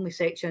teacher only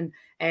section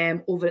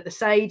over at the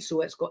side.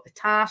 So it's got the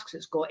tasks,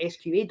 it's got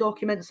SQA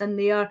documents in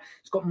there,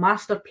 it's got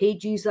master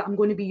pages that I'm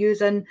going to be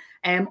using,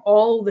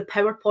 all the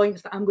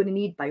PowerPoints that I'm going to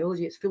need.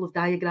 Biology, it's full of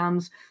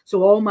diagrams.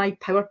 So all my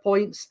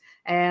PowerPoints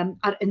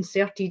are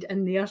inserted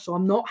in there. So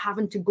I'm not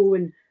having to go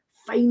and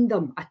find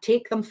them. I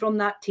take them from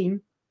that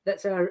team.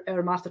 That's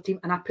our master team,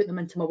 and I put them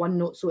into my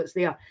OneNote, so it's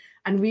there.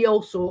 And we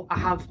also, I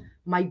have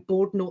my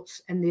board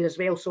notes in there as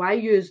well. So I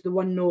use the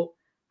OneNote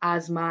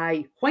as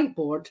my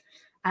whiteboard,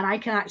 and I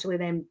can actually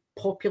then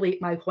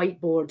populate my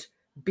whiteboard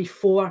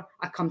before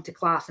I come to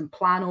class and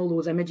plan all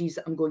those images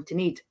that I'm going to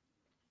need.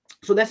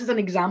 So this is an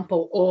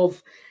example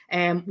of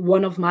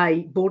one of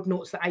my board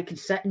notes that I can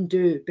sit and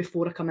do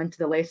before I come into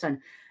the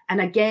lesson.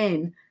 And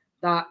again,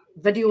 that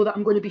video that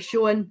I'm going to be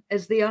showing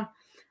is there.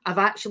 I've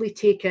actually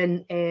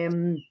taken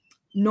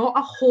not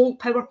a whole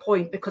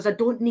PowerPoint, because I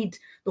don't need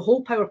the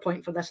whole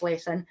PowerPoint for this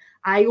lesson.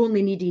 I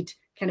only needed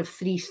kind of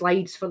 3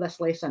 slides for this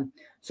lesson.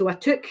 So I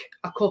took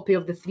a copy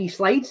of the 3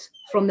 slides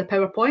from the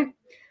PowerPoint.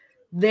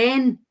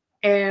 Then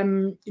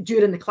during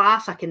the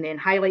class, I can then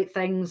highlight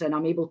things, and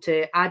I'm able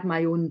to add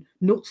my own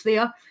notes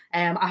there.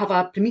 I have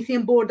a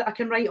Promethean board that I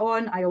can write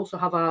on. I also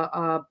have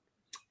a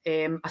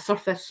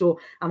Surface, so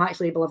I'm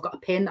actually able, I've got a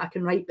pen that I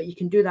can write, but you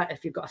can do that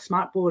if you've got a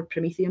smart board,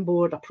 Promethean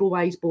board, a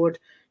ProWise board,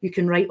 you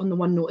can write on the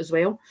OneNote as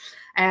well.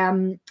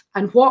 And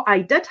what I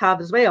did have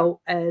as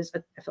well is,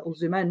 if it'll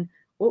zoom in,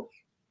 oh,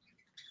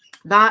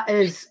 that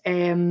is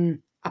a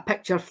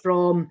picture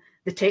from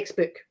the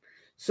textbook.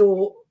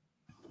 So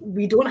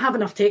we don't have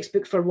enough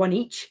textbooks for one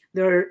each.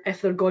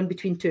 If they're gone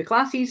between two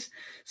classes.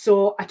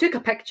 So I took a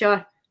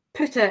picture,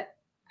 put it,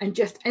 and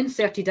just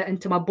inserted it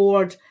into my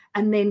board,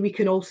 and then we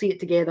can all see it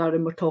together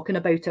and we're talking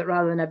about it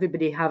rather than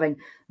everybody having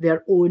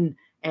their own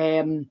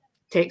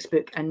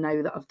textbook. And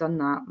now that I've done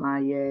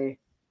that,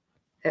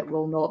 it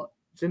will not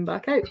zoom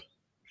back out.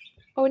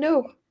 Oh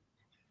no.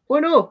 Oh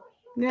no.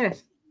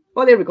 Yes.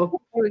 Oh, there we go.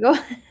 There we go.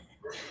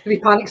 The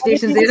panic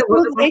stations there.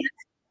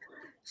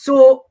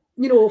 So,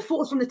 you know,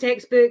 photos from the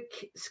textbook,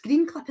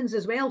 screen clippings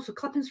as well. So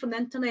clippings from the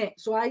internet.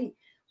 So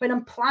when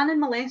I'm planning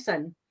my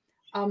lesson,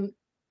 I'm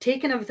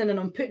taking everything and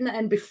I'm putting it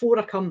in before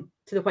I come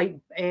to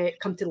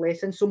the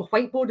lesson. So my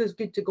whiteboard is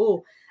good to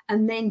go.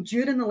 And then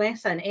during the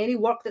lesson, any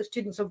work that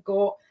students have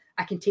got,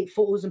 I can take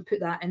photos and put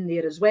that in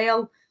there as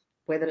well,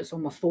 whether it's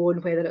on my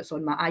phone, whether it's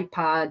on my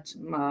iPad,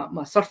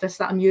 my Surface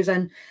that I'm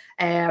using.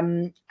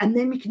 And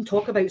then we can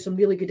talk about some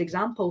really good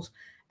examples.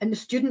 And the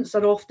students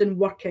are often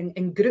working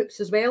in groups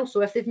as well.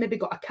 So if they've maybe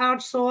got a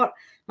card sort,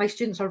 my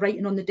students are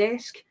writing on the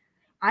desk,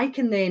 I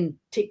can then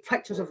take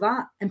pictures of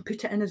that and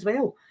put it in as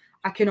well.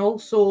 I can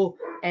also,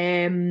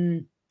 I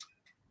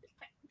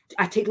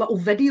take little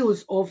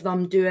videos of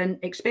them doing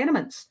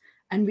experiments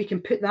and we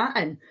can put that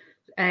in.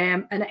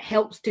 And it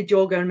helps to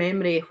jog our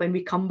memory when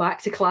we come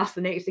back to class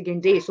the next again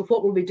day. So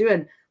what we'll be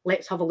doing,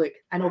 let's have a look.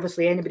 And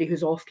obviously anybody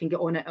who's off can get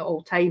on it at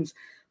all times.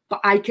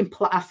 But I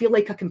feel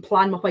like I can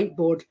plan my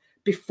whiteboard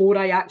before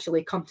I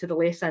actually come to the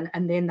lesson,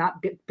 and then that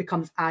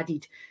becomes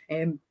added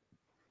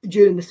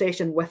during the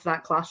session with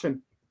that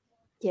classroom.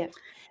 Yeah,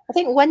 I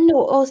think OneNote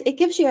also, it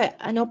gives you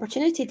an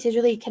opportunity to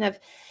really kind of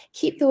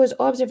keep those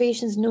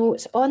observations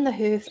notes on the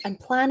hoof and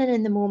planning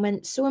in the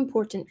moment. So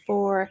important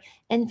for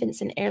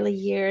infants in early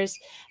years.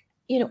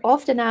 You know,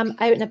 often I'm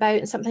out and about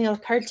and something will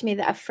occur to me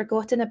that I've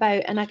forgotten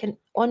about, and I can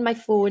on my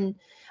phone,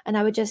 and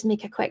I would just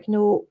make a quick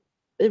note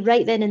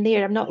right then and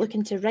there. I'm not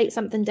looking to write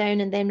something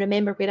down and then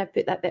remember where I've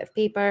put that bit of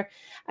paper.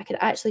 I could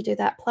actually do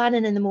that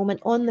planning in the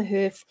moment on the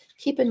hoof,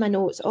 keeping my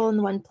notes all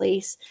in one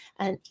place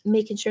and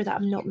making sure that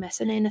I'm not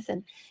missing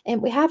anything.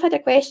 And we have had a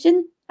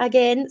question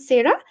again,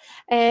 Sarah.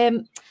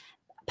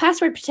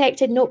 Password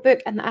protected notebook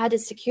and the added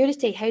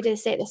security. How do I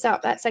set this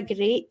up? That's a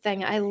great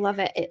thing. I love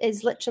it. It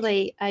is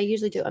literally, I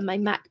usually do it on my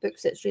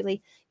MacBooks. It's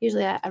really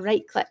usually a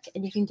right click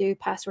and you can do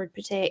password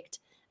protect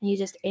and you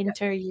just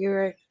enter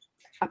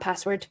a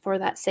password for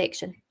that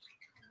section.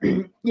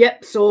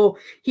 Yep. So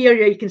here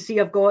you can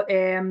see I've got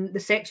the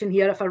section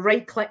here. If I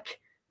right click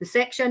the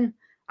section,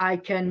 I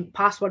can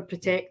password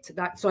protect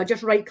that. So I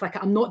just right click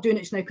it. I'm not doing it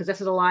just now because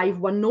this is a live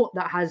OneNote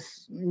that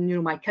has, you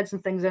know, my kids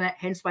and things in it.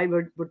 Hence why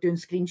we're doing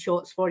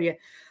screenshots for you.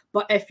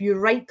 But if you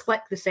right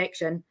click the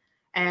section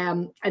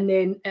and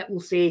then it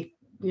will say,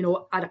 you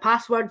know, add a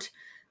password,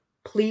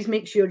 please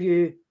make sure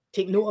you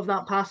take note of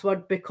that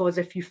password, because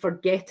if you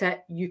forget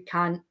it, you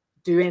can't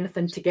do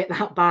anything to get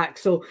that back.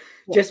 So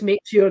just make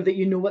sure that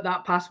you know what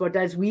that password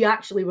is. We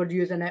actually were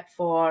using it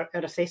for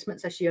our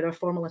assessments this year, our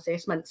formal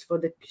assessments for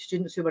the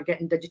students who were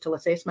getting digital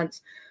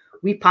assessments.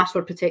 We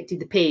password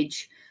protected the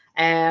page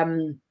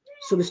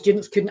so the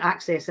students couldn't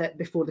access it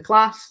before the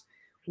class.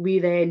 We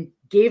then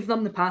gave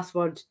them the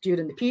password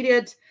during the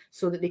period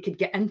so that they could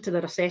get into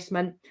their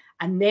assessment.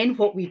 And then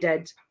what we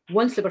did,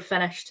 once they were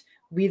finished,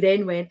 we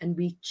then went and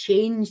we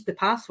changed the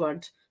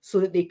password so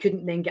that they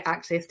couldn't then get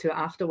access to it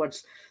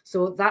afterwards.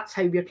 So that's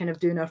how we're kind of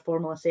doing our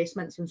formal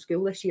assessments in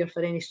school this year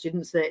for any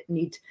students that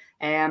need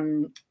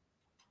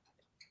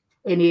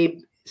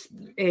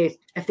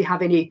if they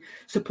have any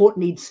support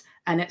needs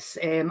and it's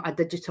a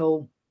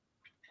digital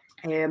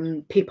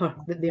paper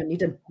that they're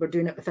needing. We're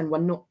doing it within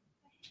OneNote.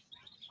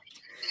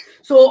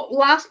 So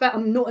last bit,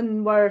 I'm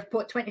noting we're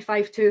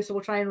 25 to, so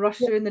we'll try and rush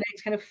through in the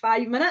next kind of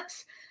 5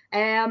 minutes.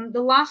 The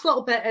last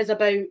little bit is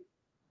about,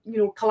 you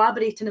know,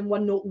 collaborating in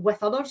OneNote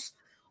with others,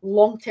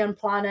 long-term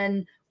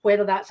planning,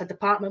 whether that's a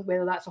department,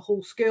 whether that's a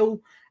whole school,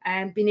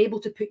 and being able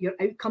to put your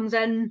outcomes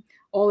in,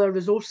 all our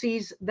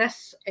resources.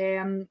 This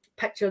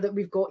picture that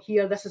we've got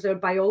here, this is our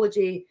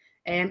biology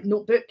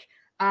notebook,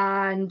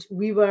 and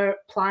we were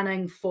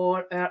planning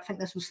for, I think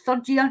this was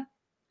 3rd year.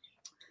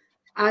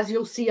 As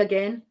you'll see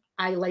again,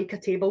 I like a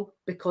table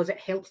because it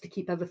helps to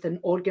keep everything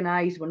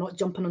organised. We're not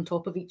jumping on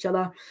top of each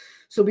other.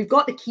 So we've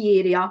got the key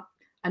area.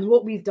 And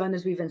what we've done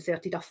is we've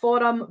inserted a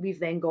forum. We've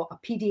then got a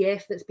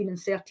PDF that's been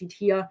inserted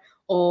here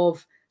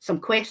of some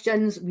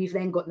questions. We've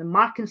then got the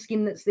marking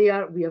scheme that's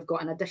there. We have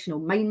got an additional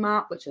mind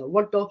map, which is a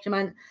Word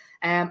document.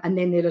 And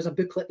then there is a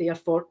booklet there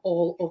for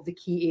all of the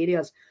key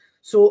areas.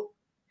 So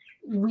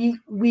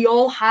we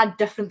all had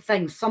different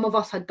things. Some of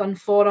us had done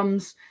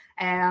forums.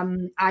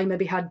 I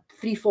maybe had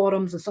 3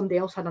 forums and somebody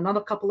else had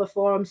another couple of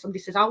forums. Somebody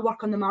says, I'll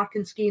work on the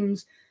marking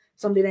schemes.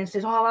 Somebody then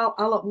says, oh,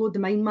 I'll upload the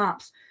mind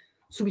maps.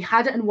 So we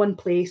had it in one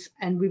place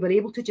and we were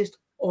able to just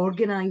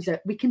organise it.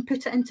 We can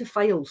put it into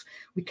files.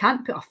 We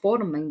can't put a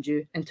forum, mind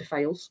you, into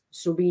files.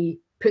 So we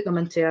put them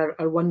into our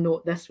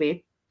OneNote this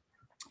way.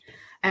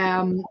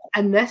 And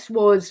this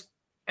was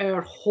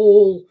our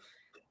whole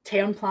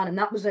term plan. And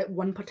that was at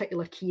one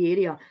particular key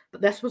area.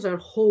 But this was our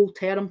whole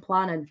term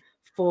planning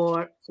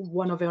for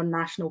one of our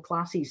national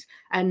classes.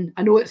 And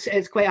I know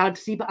it's quite hard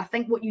to see, but I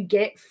think what you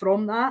get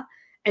from that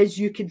is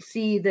you can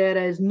see there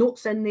is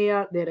notes in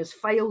there, there is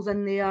files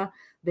in there,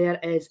 there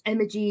is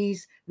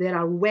images, there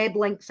are web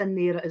links in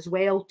there as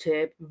well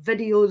to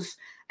videos,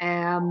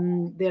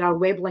 there are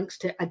web links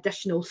to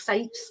additional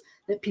sites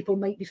that people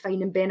might be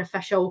finding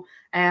beneficial,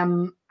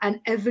 and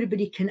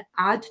everybody can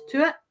add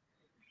to it,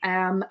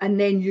 and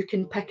then you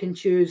can pick and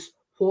choose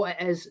what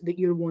it is that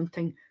you're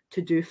wanting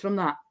to do from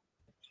that.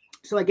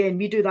 So again,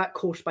 we do that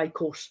course by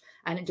course,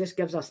 and it just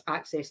gives us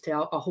access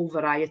to a whole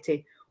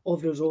variety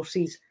of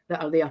resources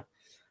that are there.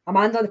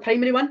 Amanda, the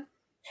primary one?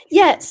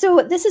 Yeah,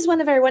 so this is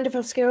one of our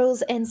wonderful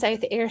schools in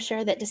South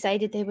Ayrshire that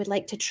decided they would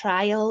like to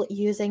trial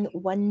using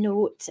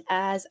OneNote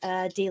as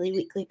a daily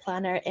weekly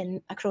planner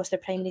across their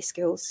primary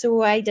schools.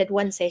 So I did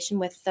one session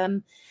with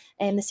them,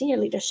 the senior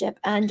leadership,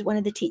 and one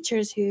of the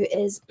teachers who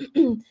is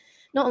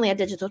not only a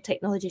digital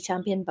technology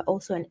champion, but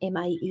also an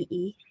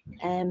MIEE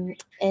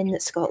in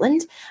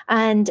Scotland.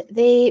 And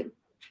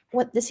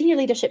what the senior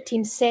leadership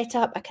team set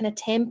up a kind of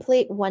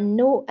template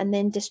OneNote and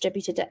then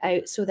distributed it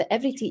out so that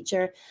every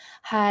teacher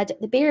had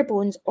the bare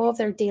bones of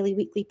their daily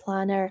weekly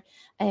planner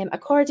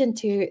according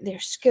to their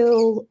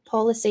school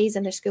policies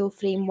and their school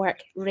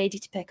framework ready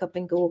to pick up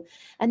and go.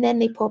 And then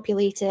they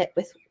populate it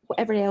with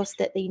whatever else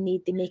that they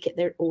need, they make it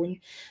their own.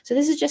 So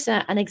this is just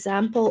an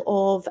example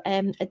of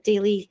a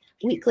daily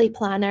weekly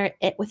planner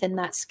within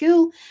that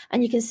school.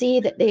 And you can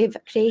see that they've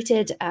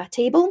created a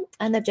table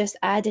and they've just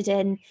added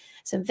in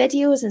some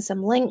videos and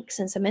some links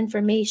and some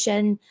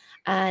information,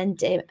 and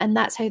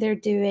that's how they're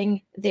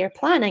doing their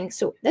planning.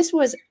 So this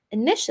was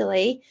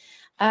initially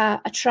a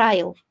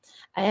trial,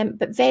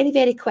 but very,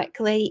 very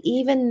quickly,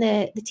 even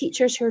the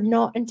teachers who are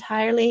not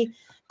entirely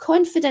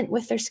confident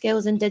with their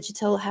skills in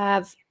digital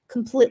have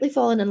completely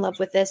fallen in love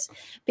with this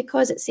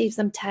because it saves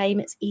them time.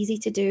 It's easy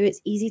to do, it's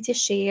easy to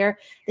share.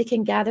 They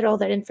can gather all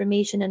their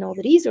information and all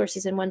the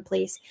resources in one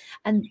place,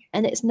 and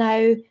it's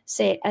now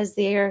set as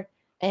their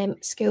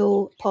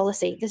school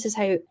policy. This is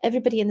how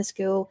everybody in the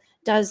school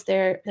does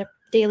their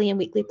daily and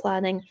weekly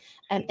planning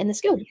in the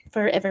school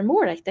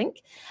forevermore, I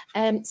think.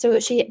 So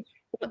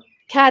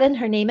Karen,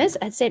 her name is,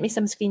 had sent me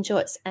some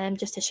screenshots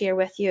just to share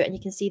with you, and you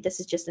can see this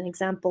is just an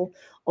example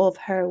of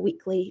her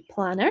weekly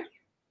planner.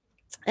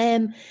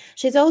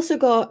 She's also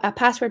got a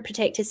password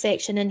protected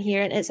section in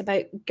here, and it's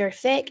about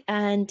GIRFEC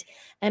and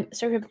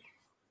sort of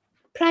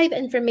private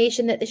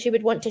information that she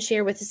would want to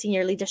share with the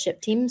senior leadership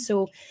team.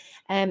 So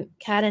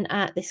Karen,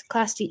 this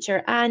class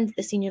teacher, and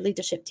the senior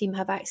leadership team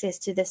have access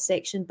to this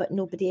section, but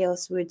nobody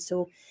else would.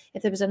 So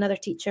if there was another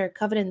teacher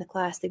covering the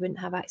class, they wouldn't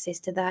have access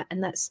to that,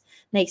 and that's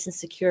nice and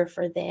secure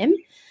for them.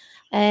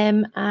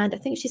 And I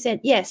think she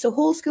said, yeah, so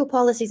whole school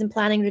policies and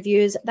planning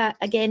reviews, that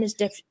again is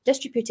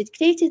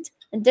created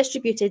and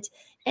distributed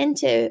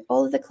into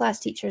all of the class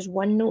teachers'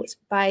 OneNotes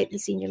by the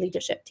senior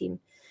leadership team.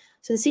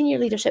 So the senior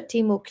leadership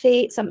team will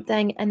create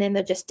something and then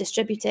they'll just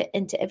distribute it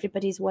into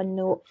everybody's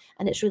OneNote,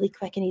 and it's really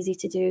quick and easy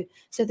to do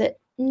so that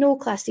no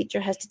class teacher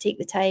has to take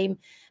the time,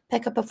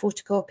 pick up a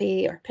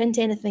photocopy or print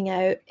anything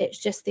out. It's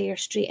just there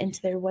straight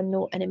into their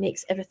OneNote, and it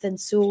makes everything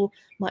so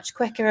much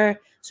quicker,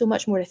 so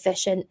much more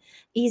efficient,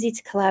 easy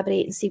to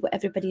collaborate and see what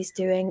everybody's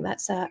doing.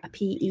 That's a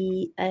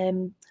PE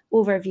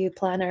overview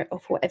planner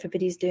of what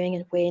everybody's doing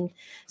and when.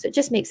 So it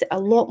just makes it a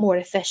lot more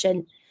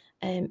efficient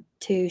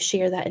to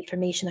share that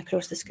information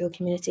across the school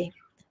community.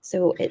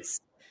 So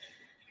it's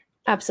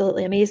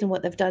absolutely amazing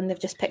what they've done. They've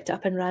just picked it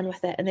up and ran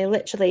with it, and they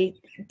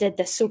literally did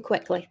this so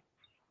quickly.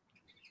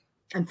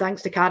 And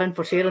thanks to Karen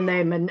for sharing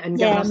them and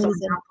giving us some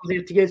examples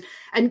there to use.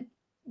 And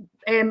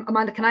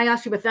Amanda, can I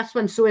ask you with this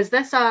one? So is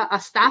this a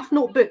staff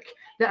notebook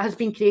that has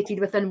been created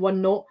within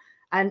OneNote?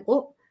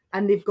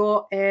 And they've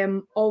got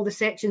all the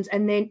sections,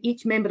 and then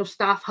each member of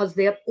staff has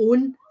their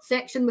own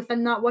section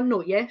within that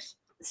OneNote, yes?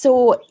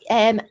 So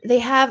they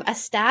have a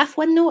staff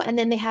OneNote, and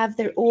then they have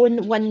their own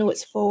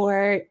OneNotes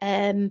for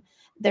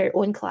their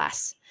own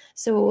class.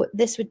 So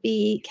this would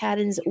be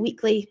Karen's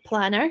weekly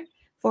planner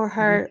for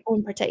her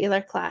own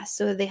particular class.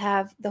 So they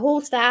have the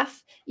whole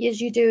staff, as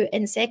you do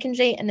in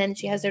secondary, and then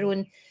she has her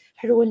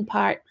own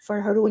part for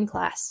her own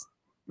class.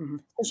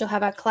 So she'll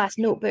have a class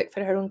notebook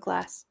for her own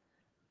class.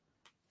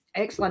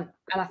 Excellent.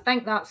 And I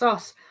think that's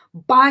us.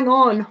 Bang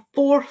on,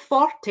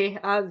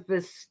 4:40. That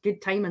was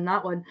good timing,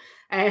 that one,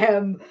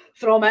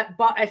 from it.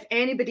 But if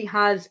anybody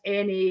has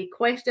any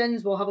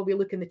questions, we'll have a wee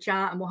look in the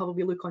chat, and we'll have a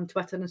wee look on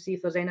Twitter and see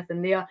if there's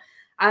anything there.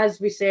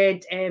 As we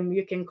said,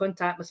 you can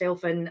contact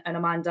myself and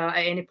Amanda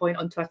at any point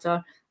on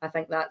Twitter. I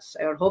think that's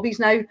our hobbies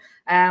now.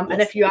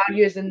 And if you are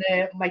using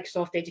the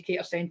Microsoft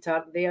Educator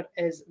Centre, there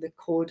is the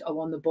code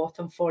along the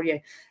bottom for you.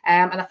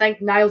 And I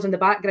think Niall's in the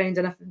background,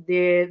 and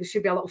there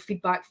should be a little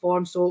feedback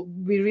form. So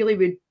we really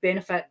would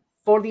benefit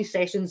for these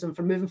sessions and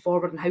for moving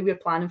forward and how we're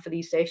planning for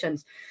these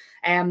sessions.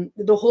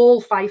 The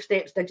whole 5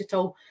 steps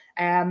digital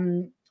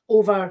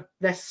over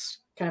this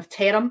kind of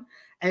term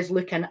is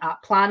looking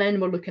at planning,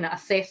 we're looking at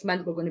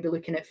assessment, we're going to be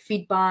looking at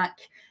feedback,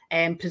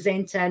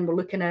 presenting, we're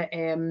looking at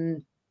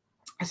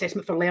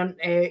assessment for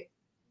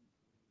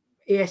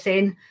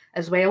ASN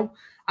as well.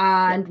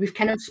 And we've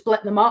kind of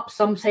split them up.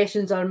 Some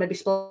sessions are maybe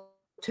split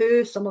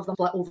 2, some of them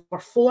split over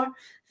 4,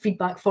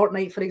 feedback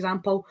fortnight, for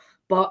example.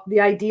 But the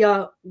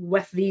idea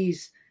with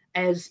these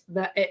is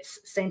that it's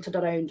centered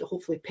around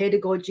hopefully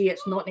pedagogy.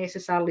 It's not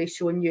necessarily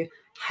showing you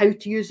how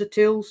to use the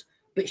tools,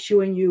 but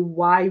showing you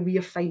why we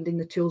are finding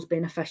the tools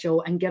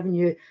beneficial and giving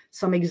you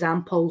some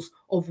examples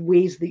of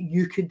ways that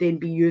you could then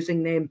be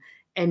using them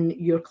in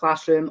your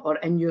classroom or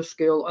in your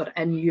school or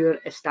in your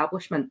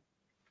establishment.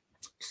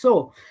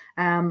 So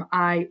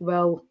I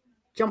will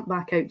jump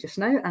back out just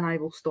now and I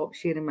will stop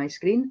sharing my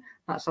screen.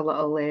 That's a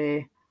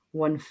little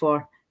one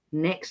for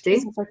next day.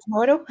 For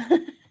tomorrow.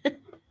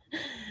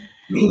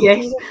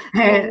 Yes,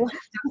 for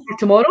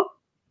tomorrow.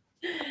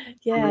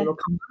 Yeah,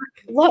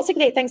 lots of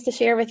great things to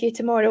share with you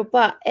tomorrow.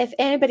 But if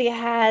anybody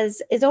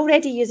is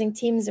already using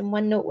Teams and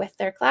OneNote with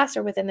their class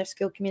or within their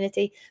school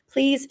community,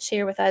 please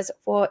share with us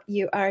what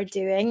you are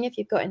doing. If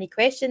you've got any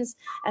questions,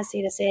 as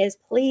Sarah says,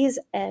 please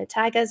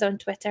tag us on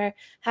Twitter.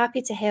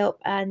 Happy to help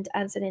and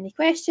answer any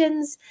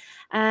questions.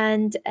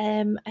 And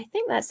I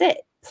think that's it.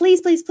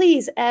 Please, please,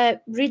 please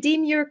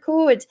redeem your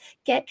code.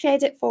 Get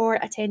credit for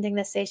attending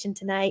this session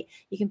tonight.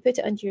 You can put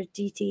it onto your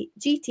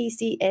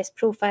GTCS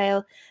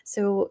profile.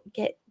 So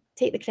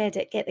take the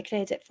credit, get the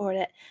credit for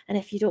it. And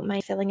if you don't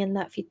mind filling in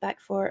that feedback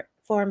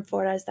form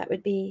for us, that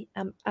would be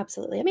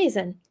absolutely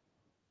amazing.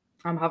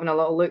 I'm having a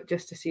little look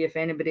just to see if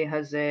anybody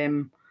has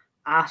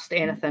asked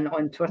anything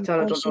on Twitter.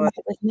 I don't know if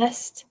we've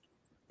missed.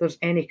 There's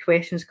any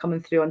questions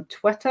coming through on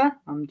Twitter.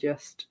 I'm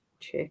just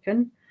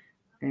checking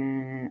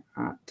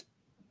at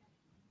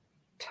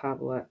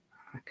Tablet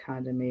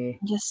Academy.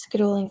 Just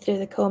scrolling through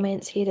the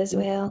comments here as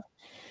well.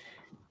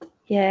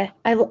 Yeah,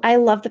 I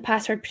love the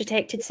password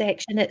protected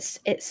section. It's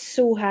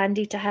so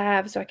handy to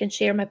have, so I can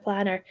share my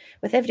planner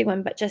with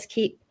everyone, but just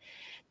keep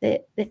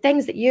the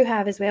things that you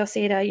have as well,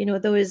 Sarah. You know,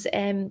 those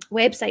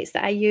websites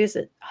that I use,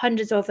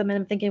 hundreds of them, and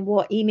I'm thinking,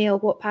 what email,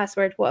 what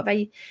password, what have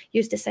I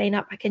used to sign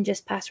up? I can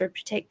just password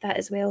protect that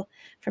as well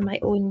for my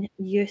own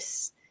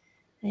use.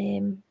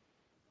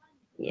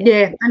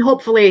 Yeah, and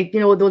hopefully, you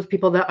know, those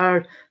people that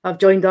have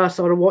joined us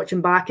or are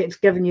watching back, it's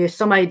given you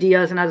some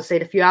ideas. And as I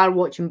said, if you are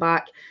watching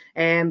back,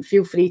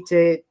 feel free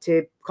to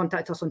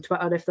contact us on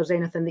Twitter if there's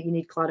anything that you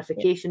need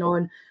clarification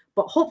on.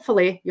 But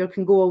hopefully you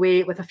can go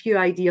away with a few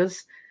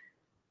ideas,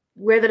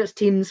 whether it's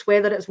Teams,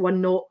 whether it's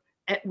OneNote,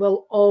 it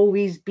will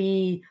always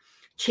be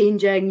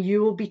changing.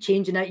 You will be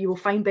changing it. You will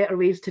find better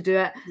ways to do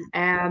it.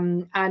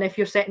 And if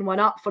you're setting one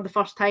up for the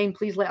first time,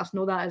 please let us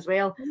know that as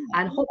well.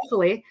 And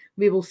hopefully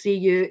we will see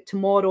you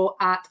tomorrow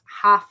at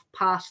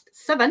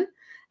 7:30,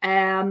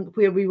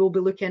 where we will be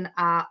looking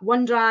at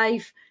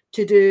OneDrive,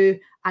 To Do,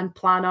 and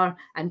Planner.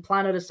 And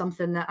Planner is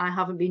something that I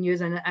haven't been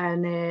using,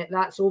 and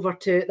that's over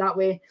to that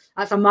way.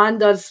 That's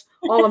Amanda's,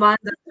 all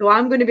Amanda. So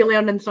I'm going to be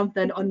learning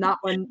something on that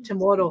one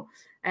tomorrow.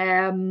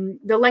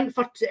 The link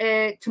for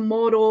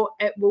tomorrow,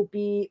 it will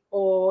be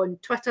on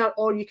Twitter,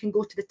 or you can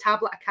go to the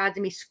Tablet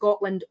Academy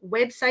Scotland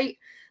website,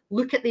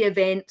 look at the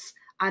events,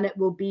 and it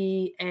will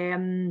be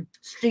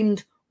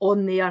streamed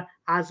on there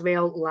as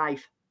well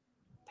live.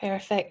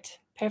 Perfect.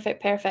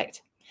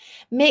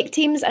 Make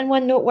Teams and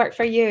OneNote work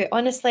for you.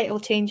 Honestly, it will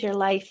change your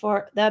life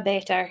for the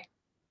better.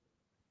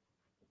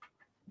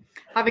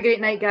 Have a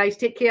great night, guys.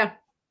 Take care.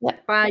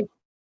 Yep. Bye.